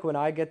 I feel like when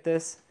I get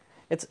this,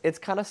 it's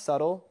kind of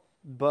subtle,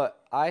 but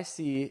I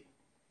see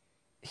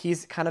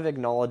he's kind of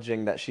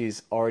acknowledging that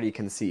she's already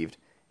conceived.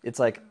 It's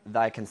like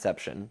thy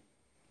conception.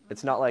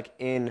 It's not like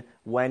in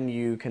when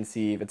you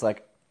conceive. It's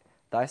like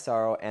thy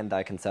sorrow and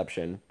thy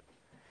conception.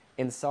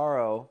 In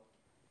sorrow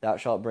thou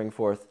shalt bring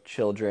forth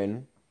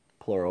children,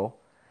 plural,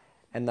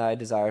 and thy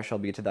desire shall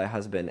be to thy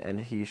husband,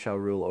 and he shall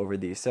rule over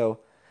thee. So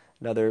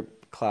another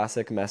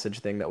classic message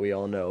thing that we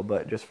all know,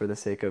 but just for the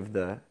sake of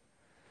the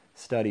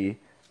study,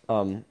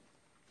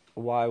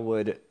 why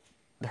would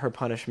her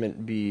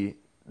punishment be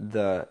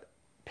the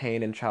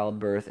pain in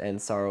childbirth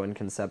and sorrow in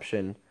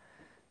conception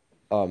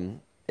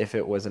if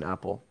it was an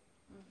apple?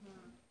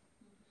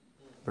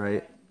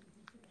 Right?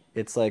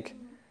 It's like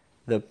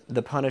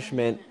the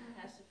punishment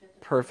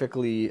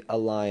perfectly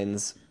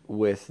aligns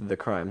with the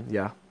crime.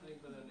 Yeah. I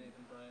think Brother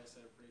Nathan Bryan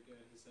said it pretty good.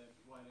 He said,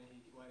 why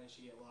didn't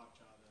she get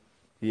lockjaw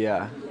then?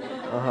 Yeah.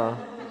 Uh-huh.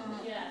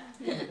 Yeah.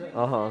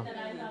 Uh-huh. That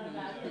I thought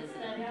about it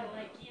instead. I'm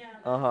like, yeah,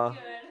 that's Uh-huh. good.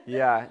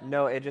 Yeah.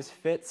 No, it just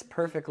fits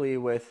perfectly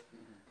with,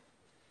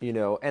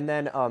 and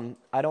then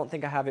I don't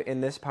think I have it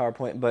in this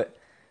PowerPoint, but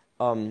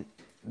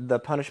the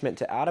punishment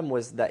to Adam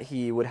was that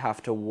he would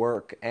have to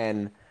work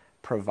and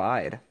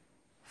provide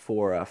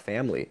for a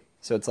family.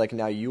 So it's like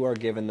now you are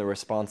given the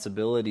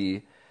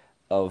responsibility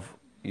of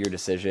your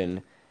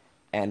decision,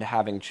 and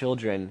having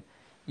children,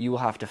 you will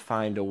have to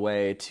find a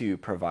way to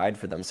provide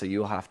for them. So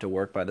you'll have to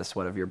work by the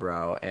sweat of your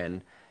brow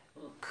and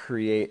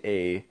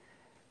create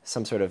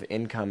some sort of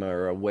income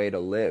or a way to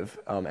live.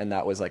 And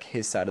that was like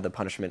his side of the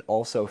punishment,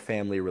 also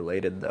family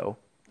related though,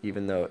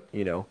 even though,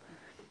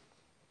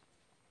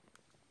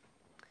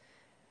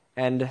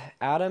 And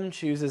Adam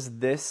chooses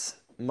this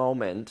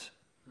moment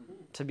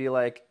to be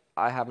like,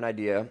 I have an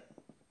idea.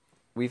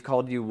 We've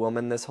called you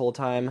woman this whole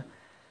time.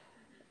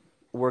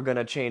 We're going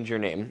to change your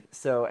name.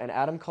 So, and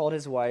Adam called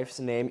his wife's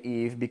name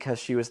Eve because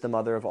she was the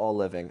mother of all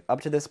living.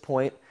 Up to this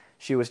point,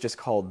 she was just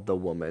called the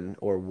woman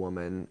or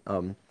woman.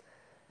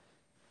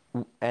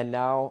 And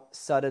now,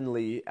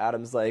 suddenly,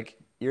 Adam's like,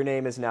 your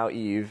name is now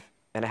Eve,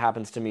 and it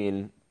happens to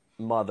mean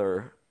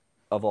mother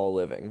of all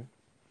living.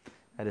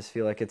 I just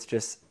feel like it's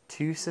just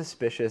too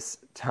suspicious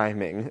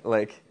timing.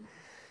 Like,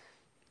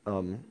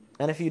 and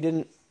if you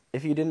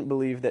didn't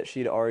believe that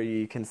she'd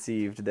already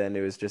conceived, then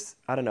it was just,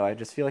 I don't know, I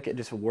just feel like it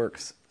just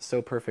works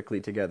so perfectly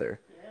together.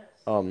 Yes.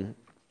 Why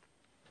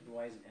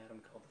isn't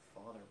Adam called the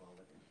father of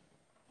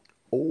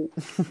all living? Oh.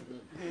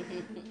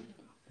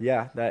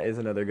 Yeah, that is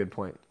another good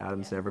point.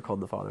 Adam's never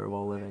called the father of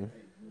all living.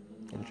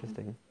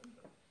 Interesting.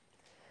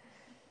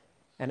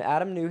 And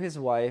Adam knew his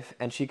wife,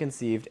 and she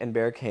conceived and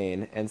bare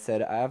Cain, and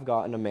said, I have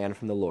gotten a man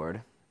from the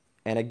Lord.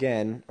 And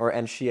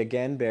she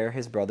again bare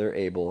his brother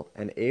Abel,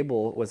 and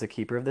Abel was a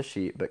keeper of the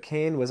sheep, but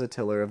Cain was a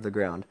tiller of the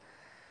ground.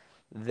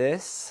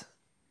 This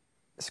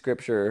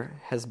scripture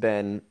has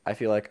been, I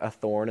feel like, a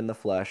thorn in the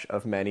flesh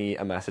of many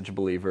a message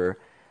believer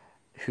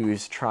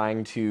who's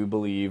trying to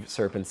believe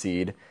serpent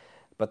seed,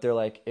 but they're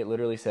like, it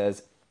literally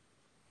says,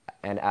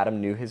 and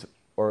Adam knew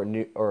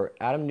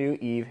Adam knew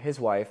Eve, his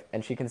wife,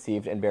 and she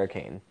conceived and bare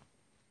Cain.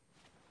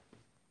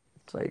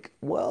 It's like,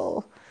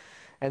 well,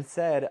 and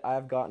said, I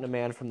have gotten a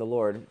man from the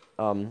Lord.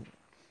 So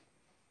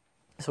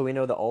we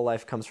know that all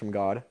life comes from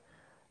God.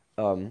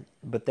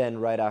 But then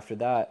right after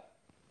that,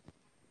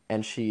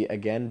 and she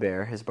again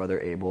bare his brother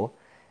Abel,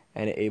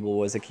 and Abel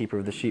was a keeper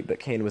of the sheep, but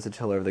Cain was a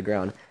tiller of the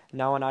ground.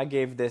 Now, when I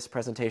gave this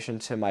presentation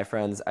to my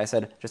friends, I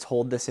said, just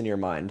hold this in your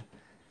mind,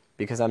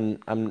 because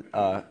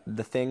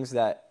the things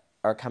that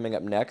are coming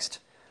up next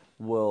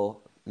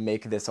will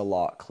make this a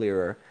lot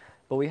clearer.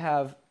 But we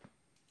have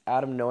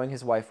Adam knowing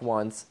his wife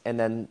once, and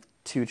then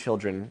 2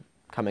 children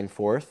coming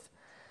forth.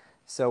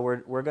 So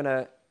we're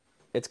gonna,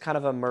 it's kind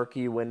of a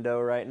murky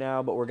window right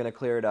now, but we're gonna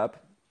clean it up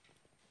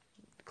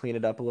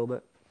a little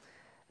bit,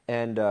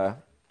 and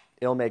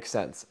it'll make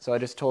sense. So I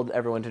just told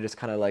everyone to just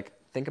kind of like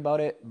think about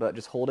it, but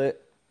just hold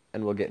it,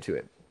 and we'll get to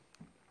it.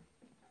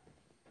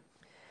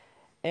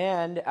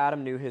 And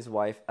Adam knew his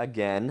wife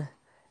again,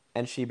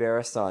 and she bare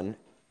a son,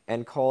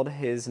 and called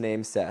his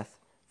name Seth.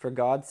 For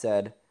God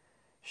said,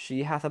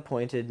 She hath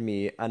appointed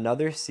me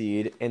another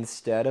seed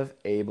instead of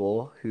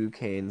Abel, who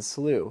Cain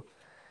slew.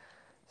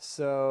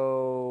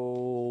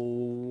 So,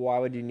 why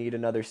would you need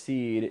another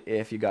seed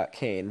if you got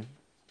Cain?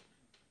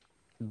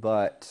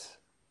 But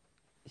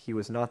he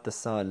was not the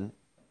son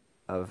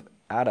of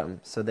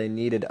Adam, so they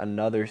needed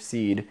another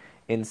seed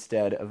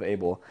instead of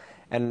Abel.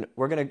 And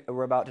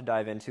we're about to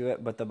dive into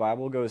it, but the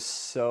Bible goes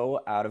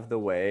so out of the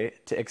way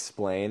to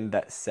explain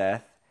that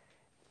Seth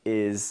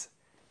is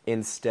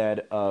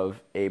instead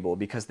of Abel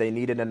because they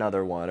needed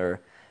another one,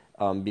 or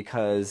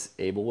because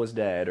Abel was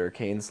dead, or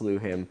Cain slew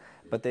him.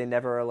 But they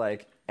never are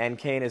like, and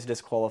Cain is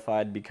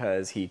disqualified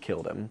because he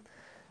killed him.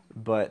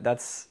 But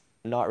that's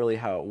not really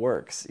how it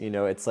works. You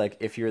know, it's like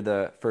if you're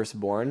the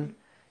firstborn,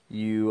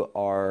 you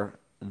are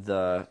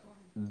the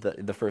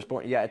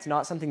firstborn. Yeah, it's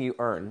not something you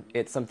earn.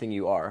 It's something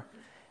you are.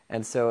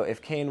 And so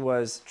if Cain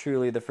was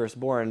truly the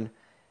firstborn,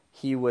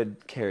 he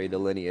would carry the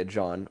lineage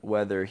on,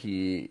 whether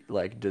he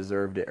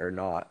deserved it or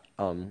not.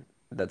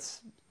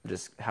 That's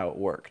just how it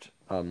worked.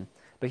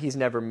 But he's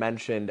never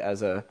mentioned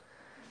as a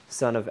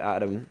son of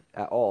Adam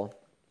at all.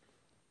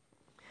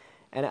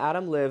 And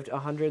Adam lived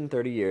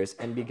 130 years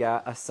and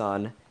begat a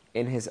son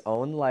in his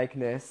own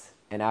likeness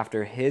and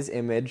after his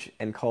image,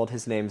 and called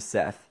his name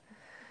Seth.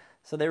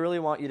 So they really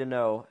want you to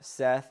know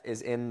Seth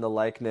is in the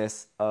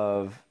likeness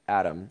of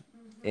Adam,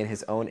 in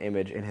his own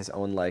image, in his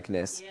own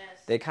likeness. Yes.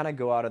 They kind of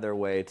go out of their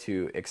way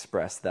to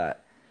express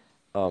that.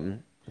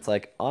 It's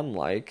like,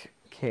 unlike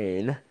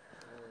Cain.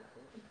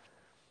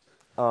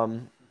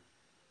 And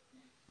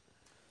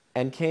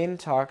Cain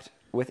talked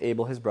with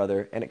Abel his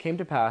brother, and it came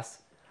to pass,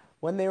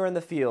 when they were in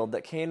the field,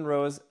 that Cain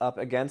rose up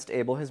against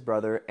Abel his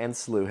brother, and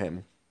slew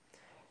him.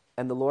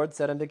 And the Lord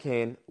said unto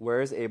Cain,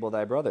 Where is Abel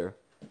thy brother?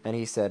 And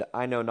he said,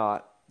 I know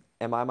not.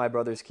 Am I my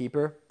brother's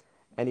keeper?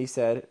 And he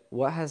said,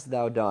 What hast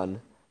thou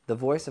done? The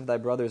voice of thy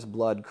brother's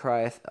blood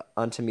crieth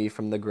unto me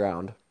from the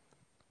ground.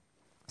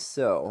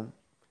 So,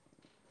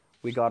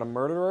 we got a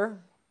murderer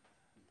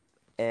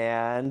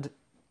and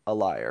a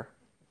liar.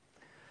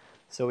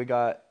 So we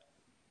got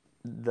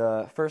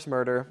the first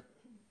murder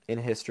in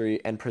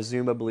history, and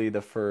presumably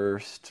the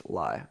first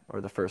lie,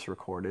 or the first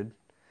recorded.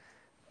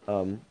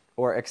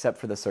 Or except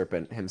for the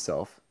serpent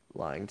himself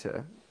lying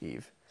to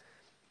Eve.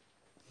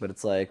 But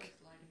it's like,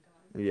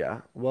 yeah,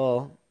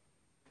 well,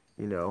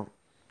 you know,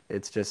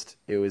 it's just,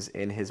 it was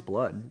in his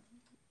blood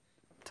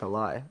to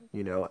lie,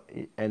 you know.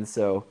 And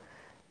so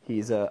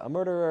he's a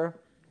murderer,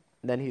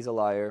 then he's a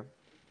liar.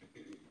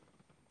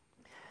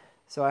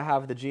 So I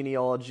have the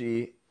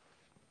genealogy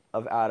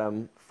of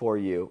Adam for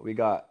you. We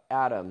got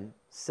Adam,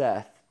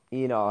 Seth,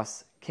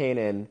 Enos,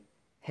 Canaan,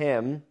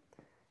 him,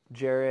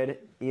 Jared,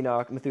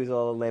 Enoch,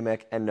 Methuselah,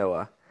 Lamech, and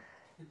Noah.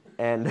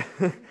 And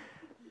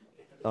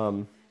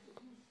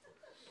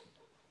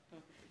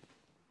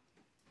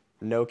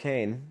no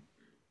Cain.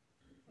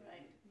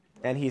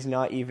 And he's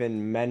not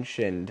even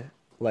mentioned.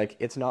 Like,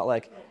 it's not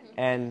like,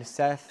 and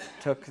Seth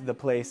took the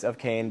place of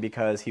Cain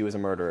because he was a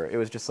murderer. It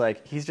was just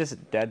like, he's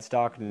just dead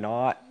stock,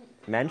 not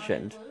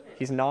mentioned.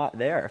 He's not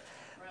there.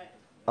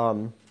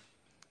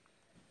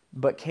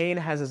 But Cain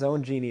has his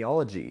own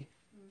genealogy.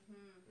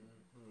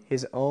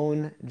 His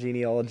own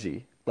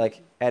genealogy.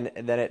 And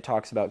then it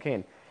talks about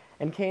Cain.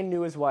 And Cain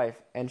knew his wife,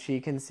 and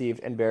she conceived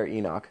and bare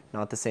Enoch.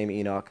 Not the same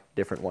Enoch,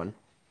 different one.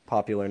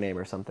 Popular name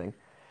or something.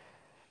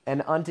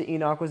 And unto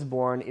Enoch was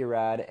born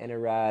Irad, and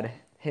Irad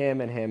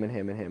him, and him, and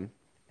him, and him.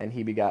 And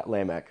he begot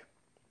Lamech.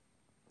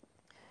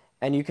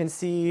 And you can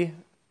see,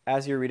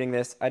 as you're reading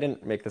this, I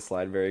didn't make the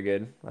slide very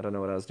good. I don't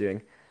know what I was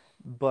doing.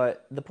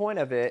 But the point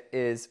of it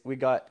is we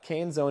got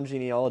Cain's own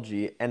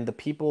genealogy, and the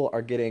people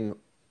are getting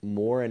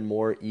more and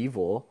more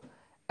evil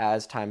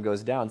as time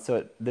goes down.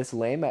 So this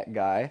Lamech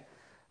guy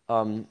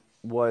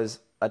was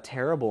a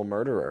terrible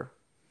murderer.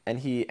 And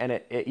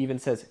it even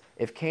says,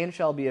 if Cain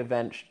shall be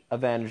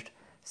avenged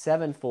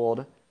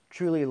sevenfold,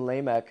 truly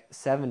Lamech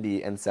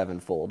 70 and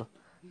sevenfold.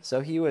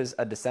 So he was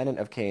a descendant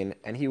of Cain,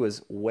 and he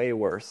was way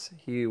worse.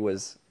 He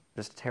was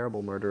just a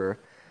terrible murderer.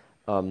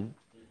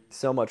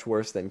 So much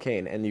worse than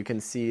Cain. And you can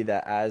see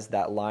that as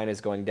that line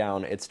is going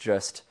down, it's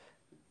just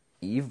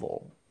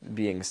evil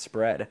being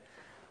spread.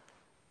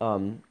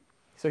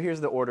 So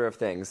here's the order of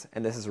things,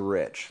 and this is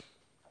rich.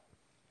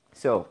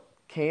 So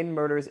Cain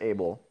murders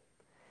Abel,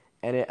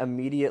 and it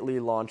immediately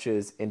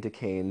launches into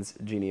Cain's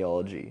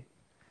genealogy.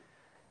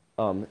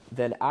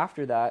 Then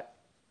after that,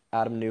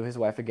 Adam knew his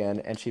wife again,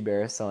 and she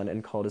bare a son,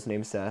 and called his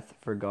name Seth,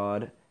 for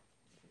God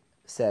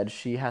said,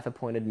 She hath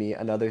appointed me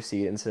another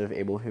seed instead of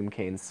Abel, whom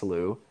Cain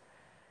slew.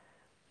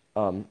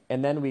 And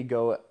then we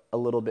go a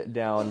little bit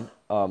down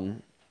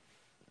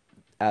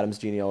Adam's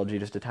genealogy,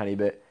 just a tiny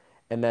bit.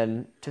 And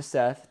then to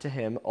Seth, to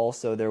him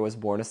also there was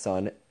born a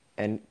son,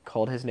 and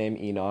called his name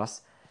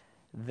Enos.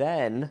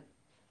 Then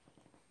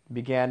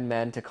began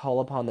men to call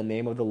upon the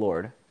name of the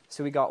Lord.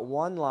 So we got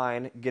one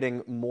line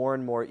getting more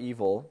and more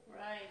evil,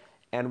 Right.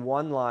 and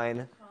one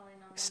line Calling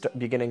on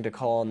beginning to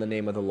call on the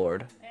name of the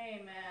Lord.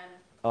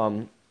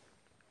 Amen.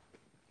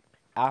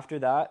 After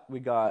that, we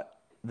got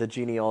the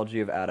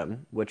genealogy of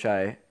Adam, which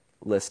I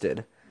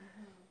listed.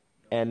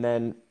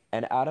 And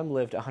Adam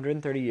lived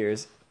 130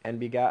 years and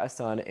begat a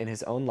son in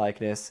his own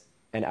likeness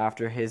and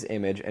after his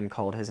image and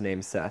called his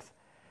name Seth.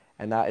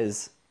 And that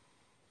is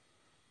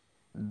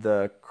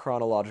the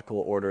chronological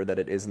order that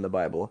it is in the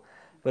Bible.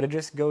 But it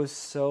just goes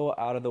so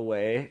out of the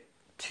way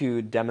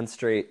to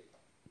demonstrate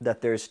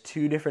that there's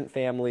two different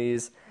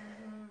families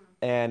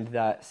and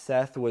that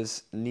Seth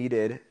was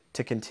needed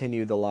to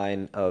continue the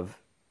line of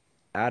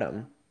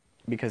Adam,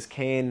 because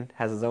Cain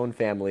has his own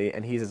family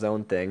and he's his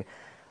own thing.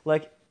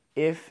 Like,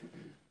 if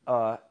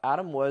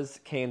Adam was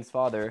Cain's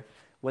father,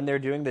 when they're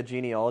doing the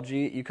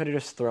genealogy, you could have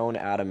just thrown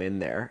Adam in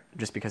there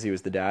just because he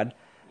was the dad,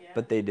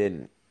 but they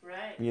didn't.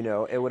 Right. You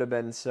know, it would have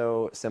been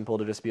so simple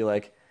to just be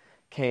like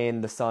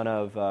Cain, the son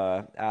of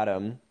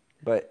Adam,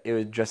 but it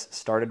was just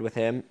started with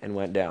him and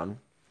went down.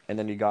 And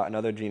then you got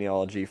another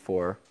genealogy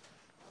for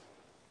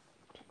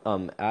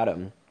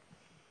Adam.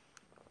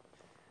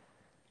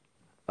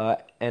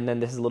 And then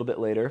this is a little bit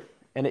later.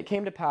 And it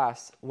came to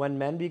pass, when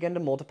men began to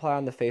multiply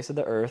on the face of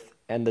the earth,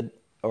 and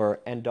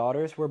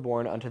daughters were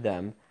born unto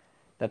them,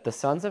 that the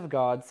sons of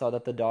God saw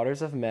that the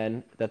daughters of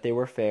men, that they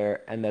were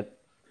fair,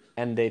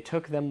 and they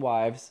took them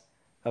wives,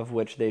 of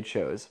which they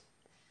chose.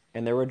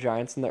 And there were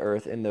giants in the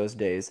earth in those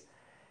days.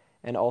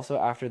 And also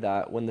after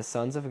that, when the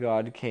sons of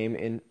God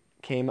came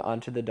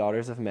unto the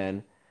daughters of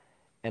men,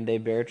 and they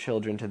bare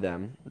children to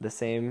them, the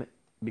same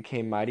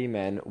became mighty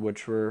men,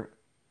 which were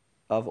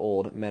of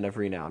old, men of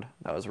renown.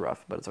 That was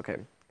rough, but it's okay.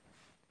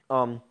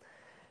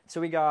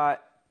 So we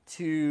got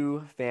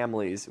two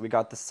families. We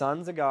got the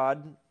sons of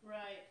God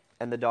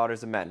and the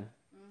daughters of men.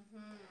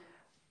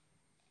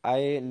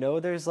 I know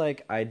there's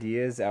like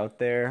ideas out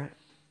there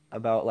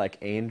about like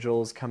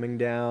angels coming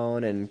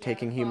down and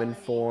taking human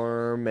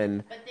form,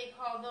 and But they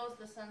call those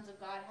the sons of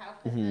God.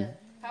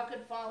 How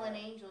could fallen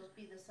angels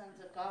be the sons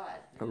of God?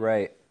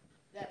 right.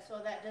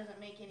 So that doesn't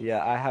make any sense.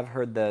 Yeah, I have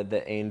heard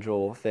the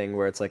angel thing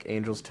where it's like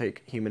angels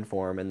take human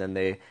form and then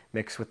they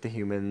mix with the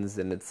humans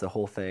and it's the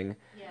whole thing.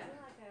 Yeah. Isn't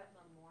it like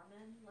a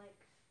Mormon, like,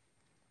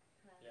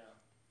 Yeah,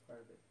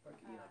 part of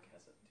Enoch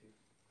has it too.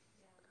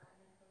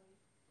 Mormon belief?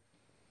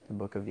 The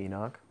Book of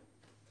Enoch.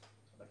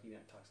 Like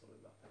Enoch talks a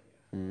little bit about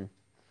that, yeah. Mm.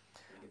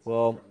 He gets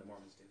Well, from the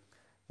Mormons too.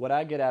 what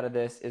I get out of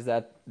this is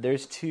that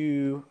there's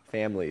two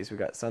families. We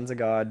got sons of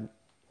God,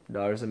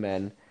 daughters of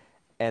men,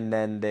 and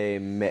then they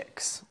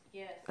mix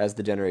Yes. as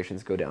the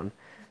generations go down.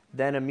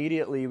 Then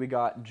immediately we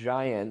got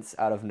giants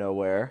out of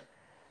nowhere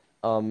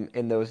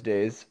in those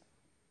days.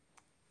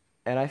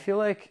 And I feel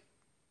like,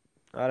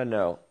 I don't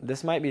know,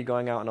 this might be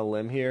going out on a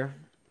limb here,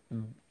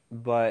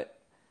 but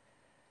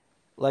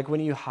like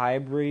when you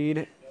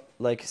hybrid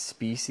like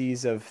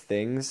species of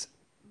things,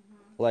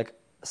 like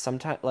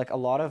sometimes, like a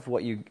lot of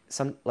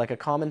like a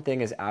common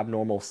thing is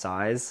abnormal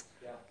size,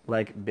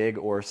 like big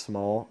or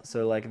small.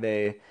 So like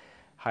they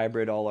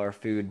hybrid all our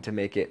food to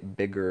make it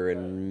bigger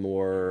and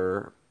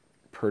more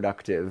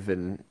productive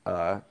and,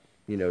 to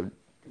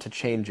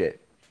change it.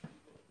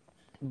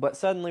 But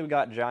suddenly we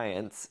got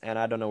giants, and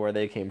I don't know where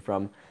they came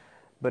from,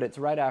 but it's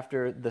right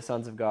after the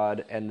sons of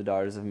God and the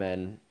daughters of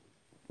men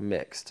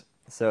mixed.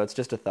 So it's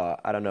just a thought.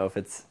 I don't know if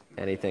it's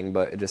anything,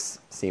 but it just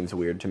seems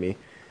weird to me.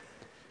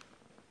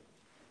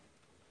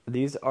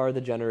 These are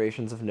the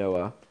generations of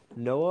Noah.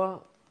 Noah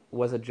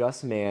was a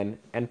just man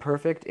and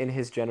perfect in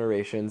his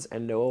generations,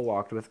 and Noah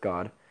walked with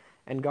God.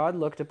 And God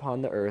looked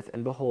upon the earth,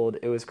 and behold,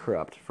 it was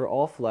corrupt, for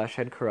all flesh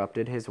had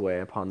corrupted his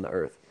way upon the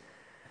earth.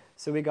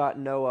 So we got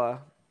Noah,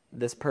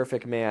 this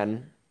perfect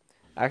man.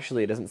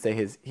 Actually, it doesn't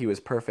say he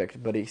was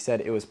perfect, but he said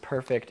it was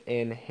perfect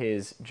in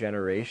his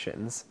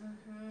generations.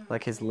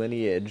 Like his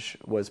lineage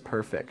was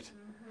perfect.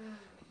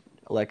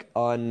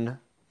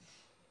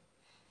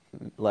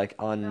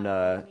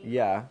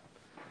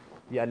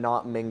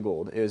 Not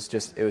mingled. It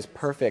was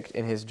perfect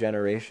in his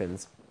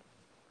generations.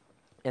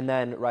 And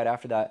then right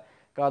after that,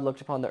 God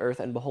looked upon the earth,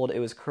 and behold, it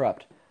was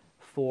corrupt,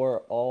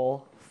 for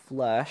all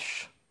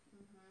flesh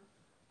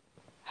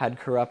had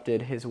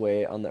corrupted his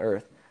way on the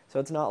earth. So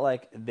it's not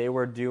like they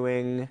were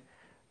doing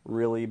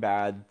really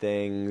bad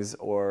things,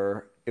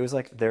 or it was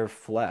like their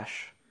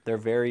flesh, their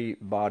very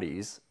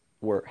bodies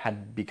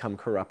had become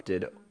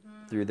corrupted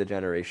through the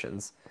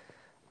generations.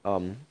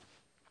 And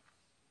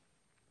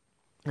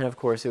of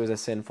course, it was a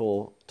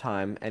sinful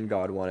time, and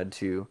God wanted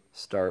to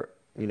start,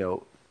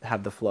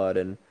 have the flood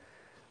and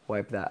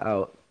wipe that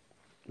out.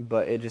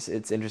 But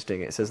it's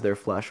interesting. It says their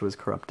flesh was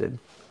corrupted.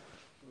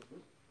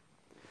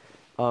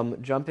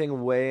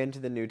 Jumping way into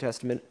the New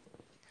Testament.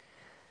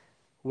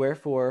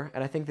 Wherefore,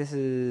 and I think this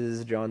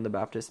is John the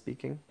Baptist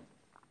speaking.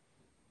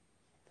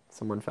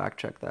 Someone fact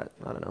check that.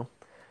 I don't know.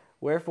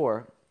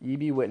 Wherefore, ye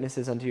be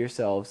witnesses unto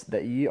yourselves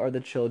that ye are the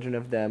children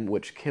of them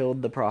which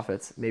killed the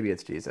prophets. Maybe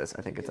it's Jesus.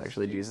 I think it's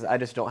actually Jesus. I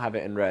just don't have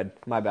it in red.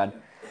 My bad.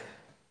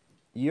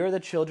 Ye are the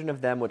children of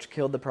them which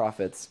killed the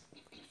prophets.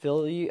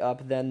 Fill ye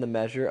up then the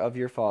measure of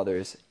your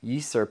fathers, ye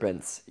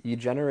serpents, ye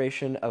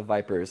generation of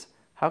vipers.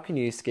 How can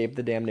ye escape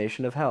the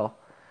damnation of hell?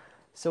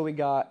 So we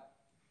got,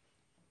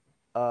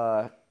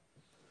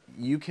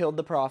 you killed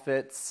the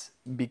prophets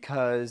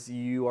because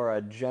you are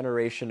a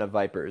generation of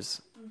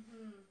vipers.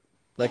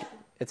 Like,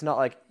 it's not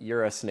like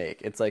you're a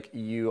snake. It's like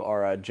you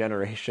are a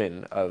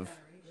generation of,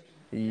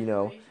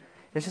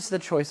 it's just the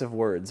choice of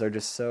words are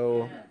just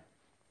so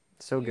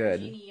Your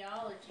good.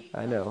 genealogy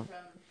I comes know.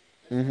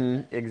 from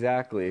the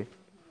Exactly.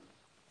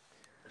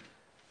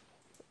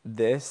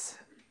 This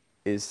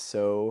is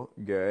so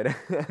good.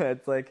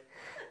 It's like,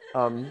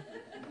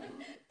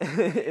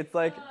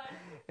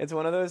 it's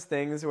one of those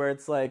things where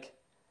it's like,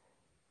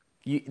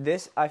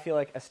 this, I feel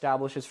like,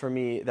 establishes for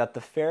me that the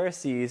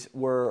Pharisees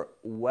were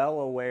well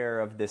aware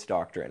of this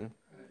doctrine,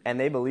 and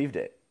they believed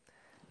it.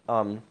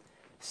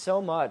 So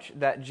much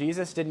that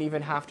Jesus didn't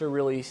even have to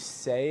really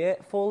say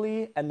it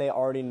fully, and they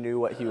already knew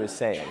what he was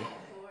saying.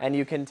 And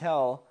you can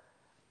tell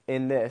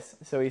in this.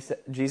 So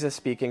Jesus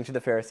speaking to the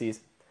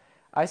Pharisees,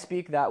 I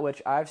speak that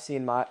which I've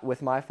seen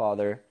with my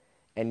Father,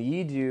 and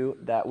ye do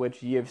that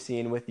which ye have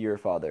seen with your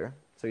father.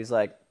 So he's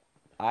like,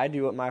 I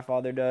do what my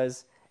Father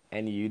does,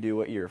 and you do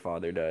what your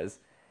father does.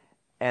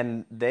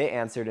 And they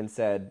answered and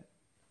said,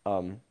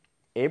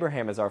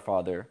 Abraham is our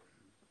father.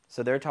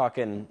 So they're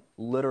talking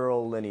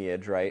literal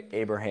lineage, right?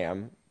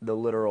 Abraham, the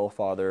literal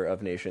father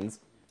of nations.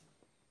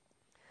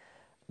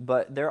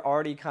 But they're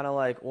already kind of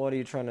like, what are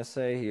you trying to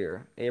say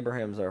here?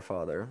 Abraham's our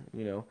father,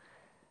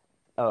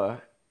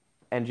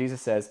 And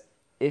Jesus says,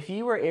 if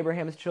you were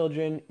Abraham's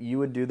children, you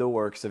would do the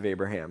works of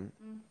Abraham.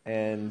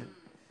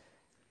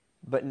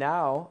 But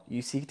now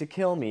you seek to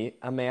kill me,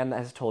 a man that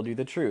has told you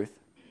the truth,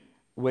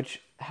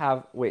 which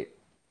I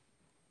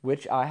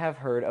have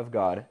heard of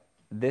God.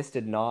 This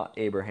did not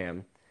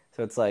Abraham.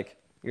 So it's like,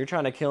 you're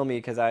trying to kill me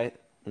because I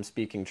am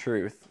speaking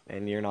truth,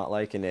 and you're not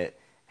liking it.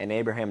 And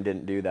Abraham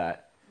didn't do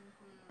that.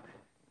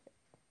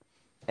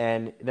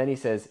 And then he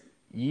says,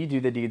 ye do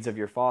the deeds of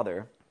your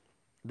father.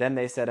 Then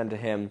they said unto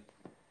him,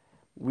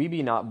 we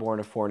be not born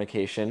of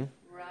fornication,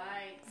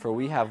 for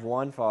we have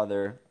one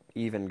Father,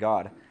 even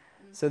God.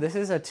 So this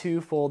is a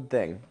twofold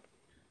thing.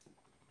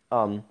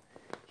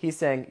 He's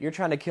saying, you're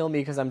trying to kill me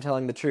because I'm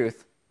telling the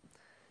truth.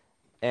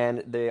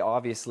 And they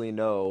obviously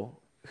know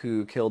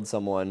who killed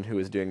someone who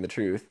is doing the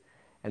truth.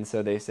 And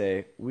so they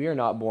say, we are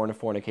not born of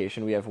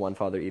fornication, we have one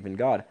Father, even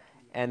God.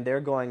 And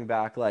they're going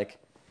back like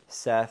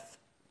Seth,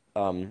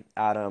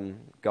 Adam,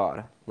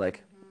 God,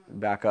 like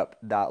back up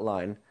that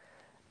line.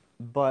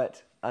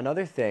 But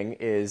another thing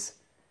is,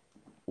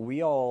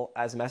 we all,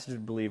 as message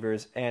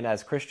believers and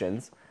as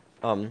Christians,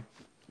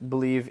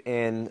 believe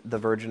in the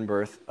virgin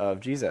birth of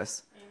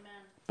Jesus. Amen.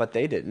 But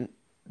they didn't.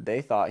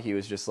 They thought he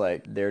was just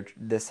like,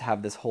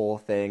 have this whole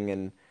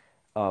thing,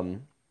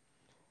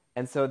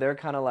 and so they're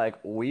kind of like,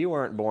 we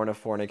weren't born of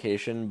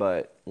fornication,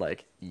 but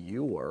like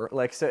you were.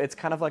 Like, so it's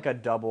kind of like a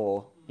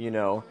double,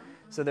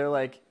 So they're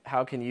like,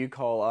 how can you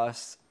call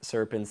us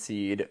serpent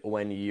seed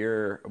when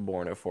you're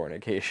born of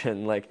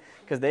fornication? Like,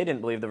 because they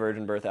didn't believe the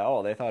virgin birth at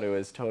all. They thought it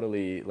was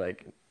totally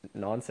like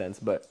nonsense.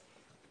 But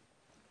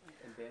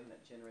and Ben,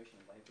 that generation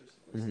of vipers,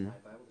 in my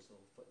Bible, this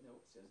little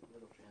footnote says,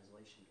 literal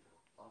translation,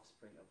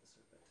 offspring of the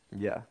serpent.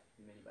 Yeah.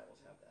 Many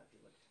Bibles have that. If you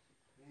look,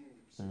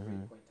 so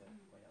great point to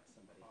point out to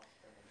somebody.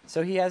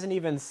 So he hasn't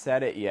even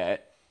said it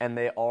yet, and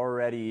they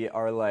already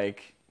are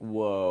like,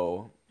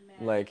 whoa.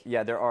 Man. Like,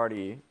 yeah, they're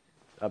already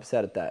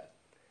upset at that.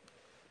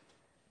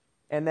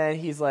 And then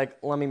he's like,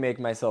 let me make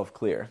myself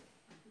clear.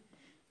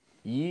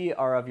 Ye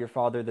are of your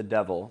father the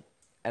devil,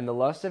 and the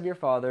lust of your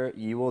father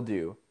ye will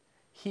do.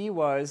 He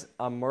was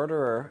a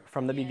murderer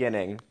from the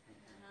beginning,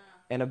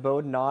 and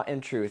abode not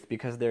in truth,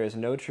 because there is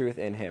no truth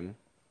in him.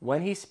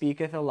 When he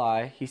speaketh a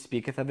lie, he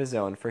speaketh of his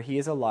own, for he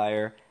is a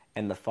liar,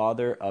 and the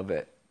father of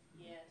it.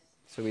 Yes.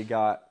 So we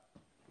got,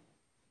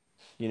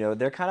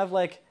 they're kind of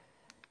like,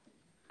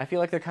 I feel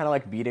like they're kind of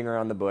like beating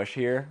around the bush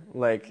here.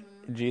 Like,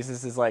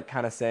 Jesus is like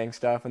kind of saying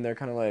stuff, and they're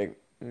kind of like,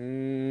 I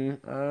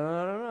don't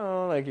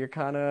know, like you're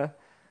kind of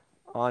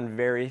on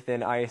very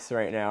thin ice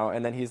right now.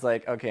 And then he's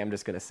like, okay, I'm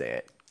just going to say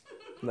it.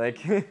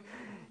 Like,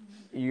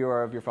 you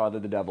are of your father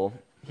the devil.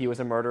 He was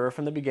a murderer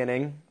from the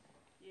beginning,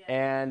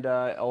 and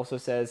also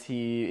says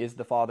he is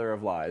the father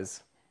of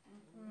lies.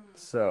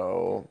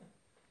 So,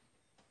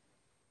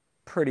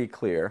 pretty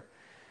clear.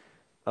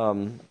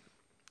 I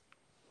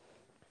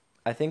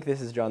think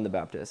this is John the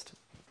Baptist.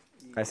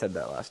 I said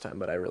that last time,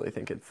 but I really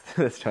think it's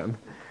this time.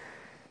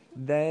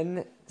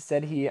 Then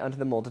said he unto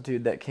the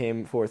multitude that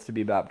came forth to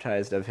be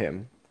baptized of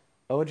him,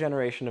 O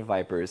generation of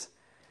vipers,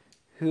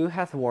 who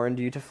hath warned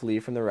you to flee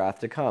from the wrath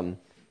to come?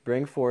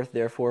 Bring forth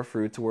therefore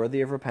fruits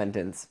worthy of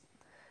repentance.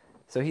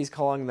 So he's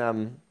calling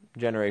them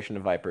generation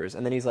of vipers.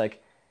 And then he's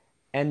like,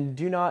 and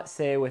do not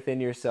say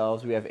within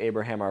yourselves, we have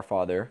Abraham our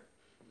father.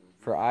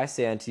 For I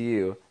say unto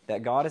you,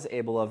 that God is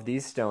able of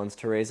these stones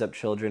to raise up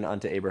children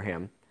unto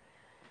Abraham.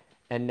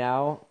 And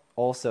now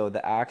also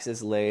the axe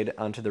is laid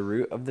unto the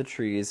root of the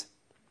trees.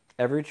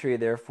 Every tree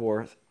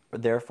therefore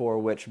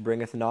which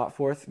bringeth not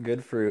forth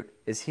good fruit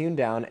is hewn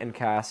down and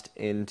cast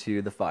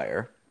into the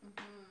fire.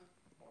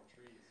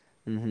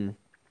 And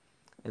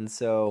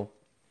so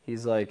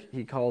he's like,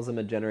 he calls them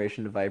a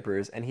generation of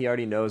vipers, and he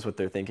already knows what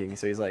they're thinking.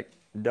 So he's like,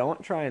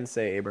 don't try and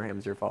say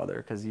Abraham's your father,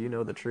 because you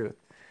know the truth.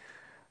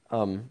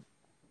 So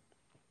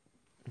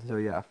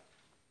yeah.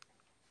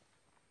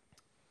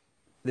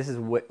 This is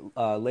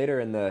later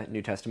in the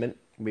New Testament.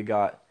 We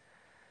got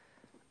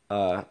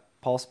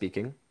Paul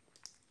speaking,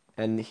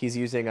 and he's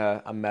using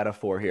a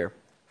metaphor here.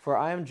 For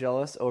I am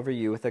jealous over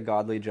you with a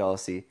godly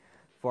jealousy,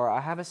 for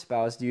I have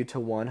espoused you to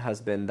one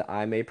husband, that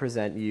I may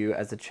present you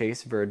as a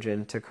chaste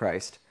virgin to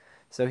Christ.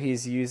 So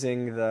he's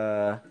using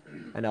the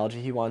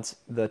analogy. He wants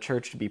the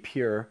church to be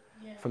pure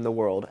from the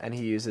world, and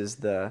he uses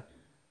the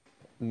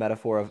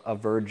metaphor of a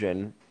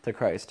virgin to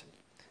Christ.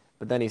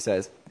 But then he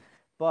says,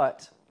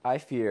 but I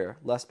fear,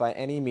 lest by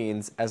any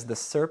means, as the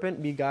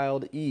serpent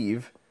beguiled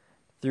Eve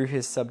through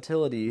his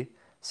subtlety,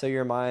 so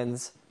your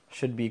minds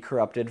should be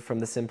corrupted from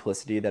the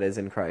simplicity that is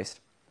in Christ.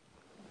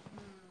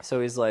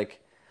 So he's like,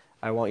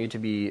 I want you to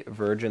be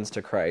virgins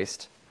to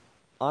Christ,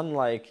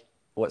 unlike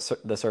what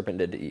the serpent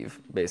did to Eve,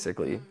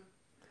 basically.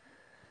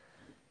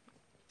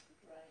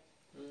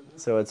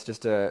 So it's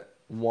just a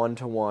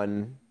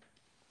one-to-one,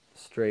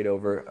 straight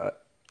over.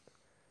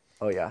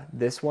 Oh yeah,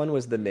 this one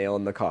was the nail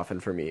in the coffin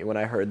for me. When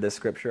I heard this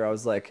scripture, I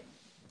was like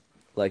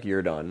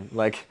you're done.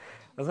 I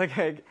was like,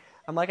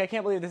 I'm like, I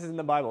can't believe this is in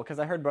the Bible, because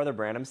I heard Brother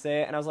Branham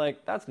say it, and I was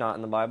like, that's not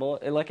in the Bible.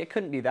 It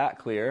couldn't be that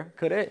clear,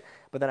 could it?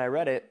 But then I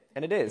read it,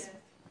 and it is.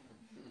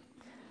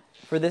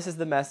 For this is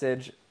the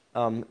message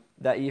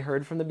that ye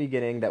heard from the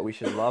beginning, that we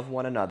should love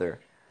one another,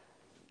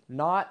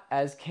 not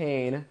as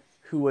Cain,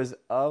 who was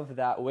of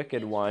that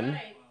wicked one,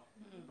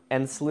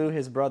 and slew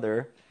his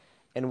brother.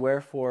 And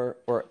wherefore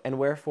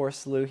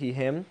slew he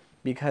him?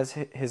 Because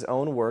his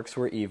own works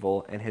were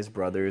evil, and his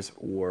brothers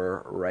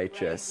were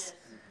righteous.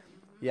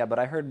 Yeah, but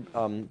I heard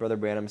Brother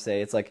Branham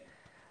say, it's like,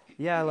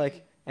 yeah,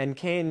 and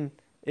Cain,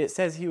 it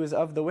says he was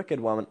of the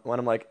wicked one. When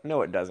I'm like,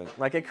 no, it doesn't.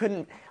 It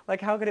couldn't,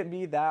 how could it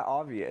be that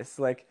obvious?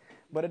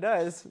 But it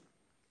does.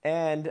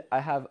 And I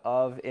have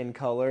of in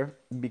color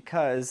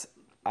because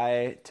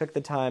I took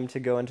the time to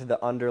go into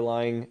the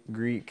underlying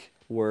Greek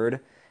word.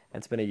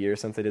 It's been a year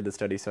since I did the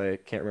study, so I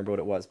can't remember what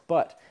it was.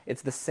 But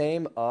it's the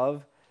same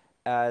of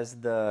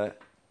as the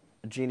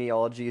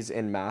genealogies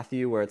in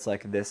Matthew, where it's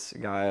like this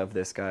guy of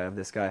this guy of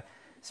this guy,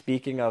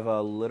 speaking of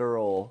a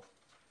literal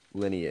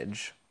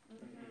lineage.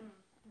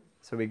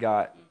 So we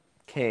got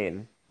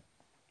Cain,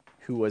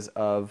 who was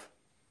of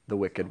the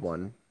wicked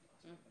one.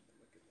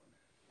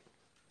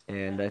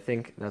 And I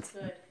think that's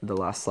the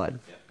last slide.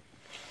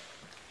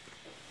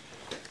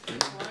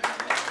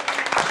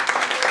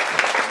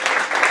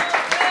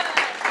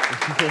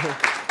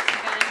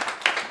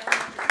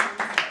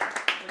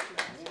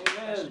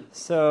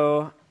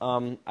 So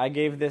I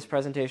gave this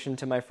presentation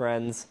to my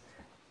friends,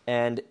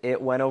 and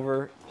it went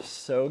over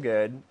so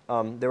good.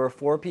 There were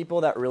 4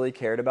 people that really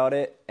cared about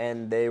it,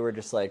 and they were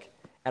just like,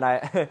 and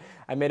I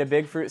I made a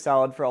big fruit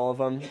salad for all of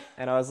them,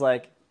 and I was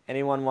like,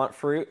 anyone want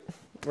fruit?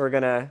 We're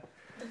going to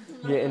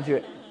get into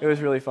it. It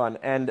was really fun.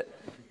 And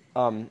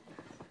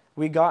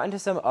we got into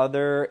some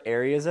other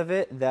areas of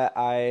it that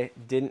I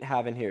didn't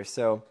have in here.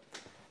 So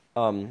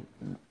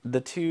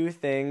the 2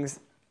 things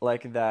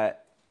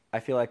that I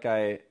feel like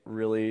I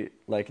really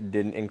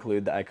didn't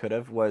include that I could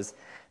have was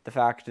the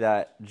fact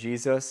that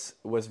Jesus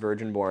was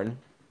virgin born,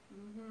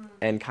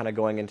 and kind of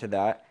going into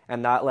that,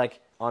 and not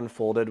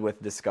unfolded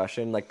with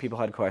discussion. People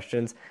had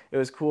questions. It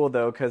was cool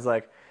though, because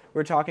we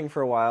were talking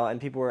for a while and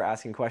people were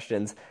asking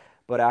questions,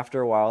 but after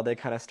a while they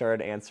kind of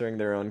started answering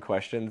their own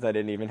questions. I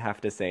didn't even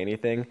have to say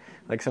anything.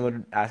 Someone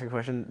would ask a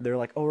question, they're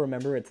like, oh,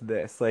 remember it's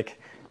this.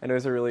 And it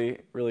was a really,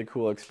 really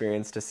cool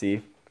experience to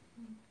see.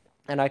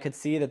 And I could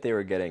see that they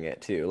were getting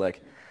it too.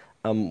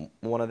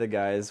 One of the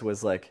guys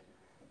was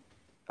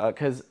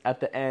because at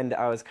the end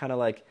I was kind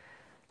of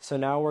so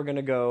now we're going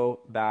to go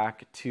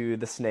back to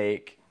the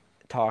snake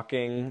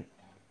talking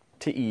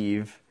to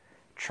Eve,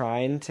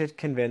 trying to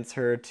convince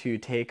her to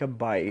take a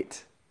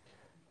bite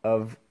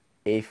of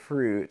a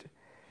fruit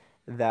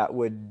that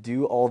would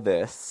do all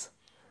this.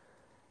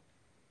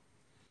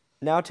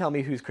 Now tell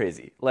me who's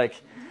crazy.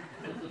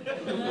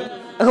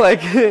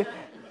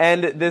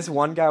 And this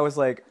one guy was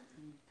I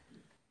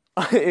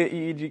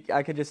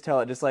could just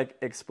tell it just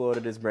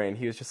exploded his brain.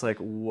 He was just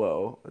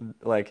whoa.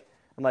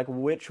 I'm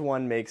which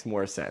one makes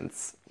more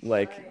sense?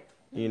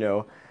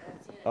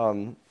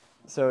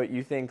 So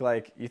you think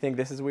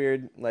this is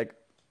weird?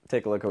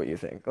 Take a look at what you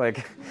think.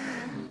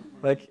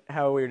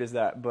 How weird is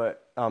that?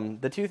 But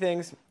the 2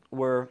 things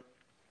were,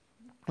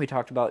 we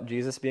talked about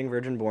Jesus being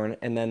virgin born,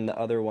 and then the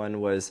other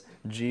one was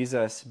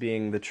Jesus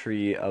being the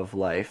tree of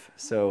life.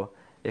 So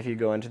if you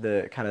go into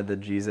the kind of the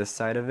Jesus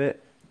side of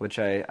it, which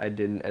I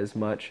didn't as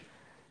much,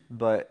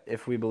 but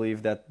if we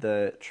believe that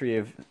the tree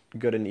of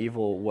good and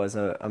evil was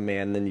a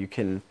man, then you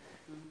can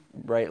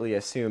rightly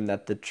assume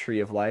that the tree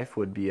of life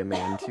would be a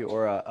man too,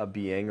 or a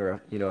being,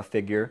 or a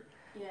figure.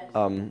 Yes.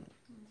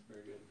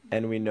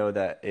 And we know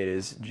that it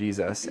is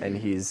Jesus, and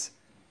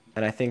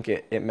and I think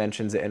it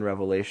mentions it in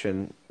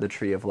Revelation, the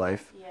tree of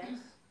life. Yes.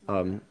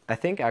 I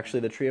think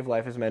actually the tree of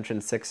life is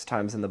mentioned 6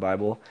 times in the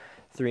Bible,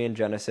 3 in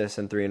Genesis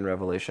and 3 in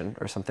Revelation,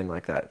 or something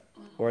like that.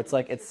 Or it's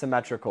it's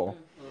symmetrical.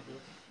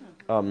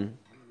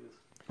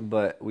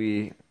 but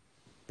we,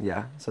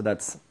 yeah. So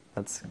that's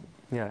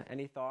yeah.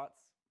 Any thoughts?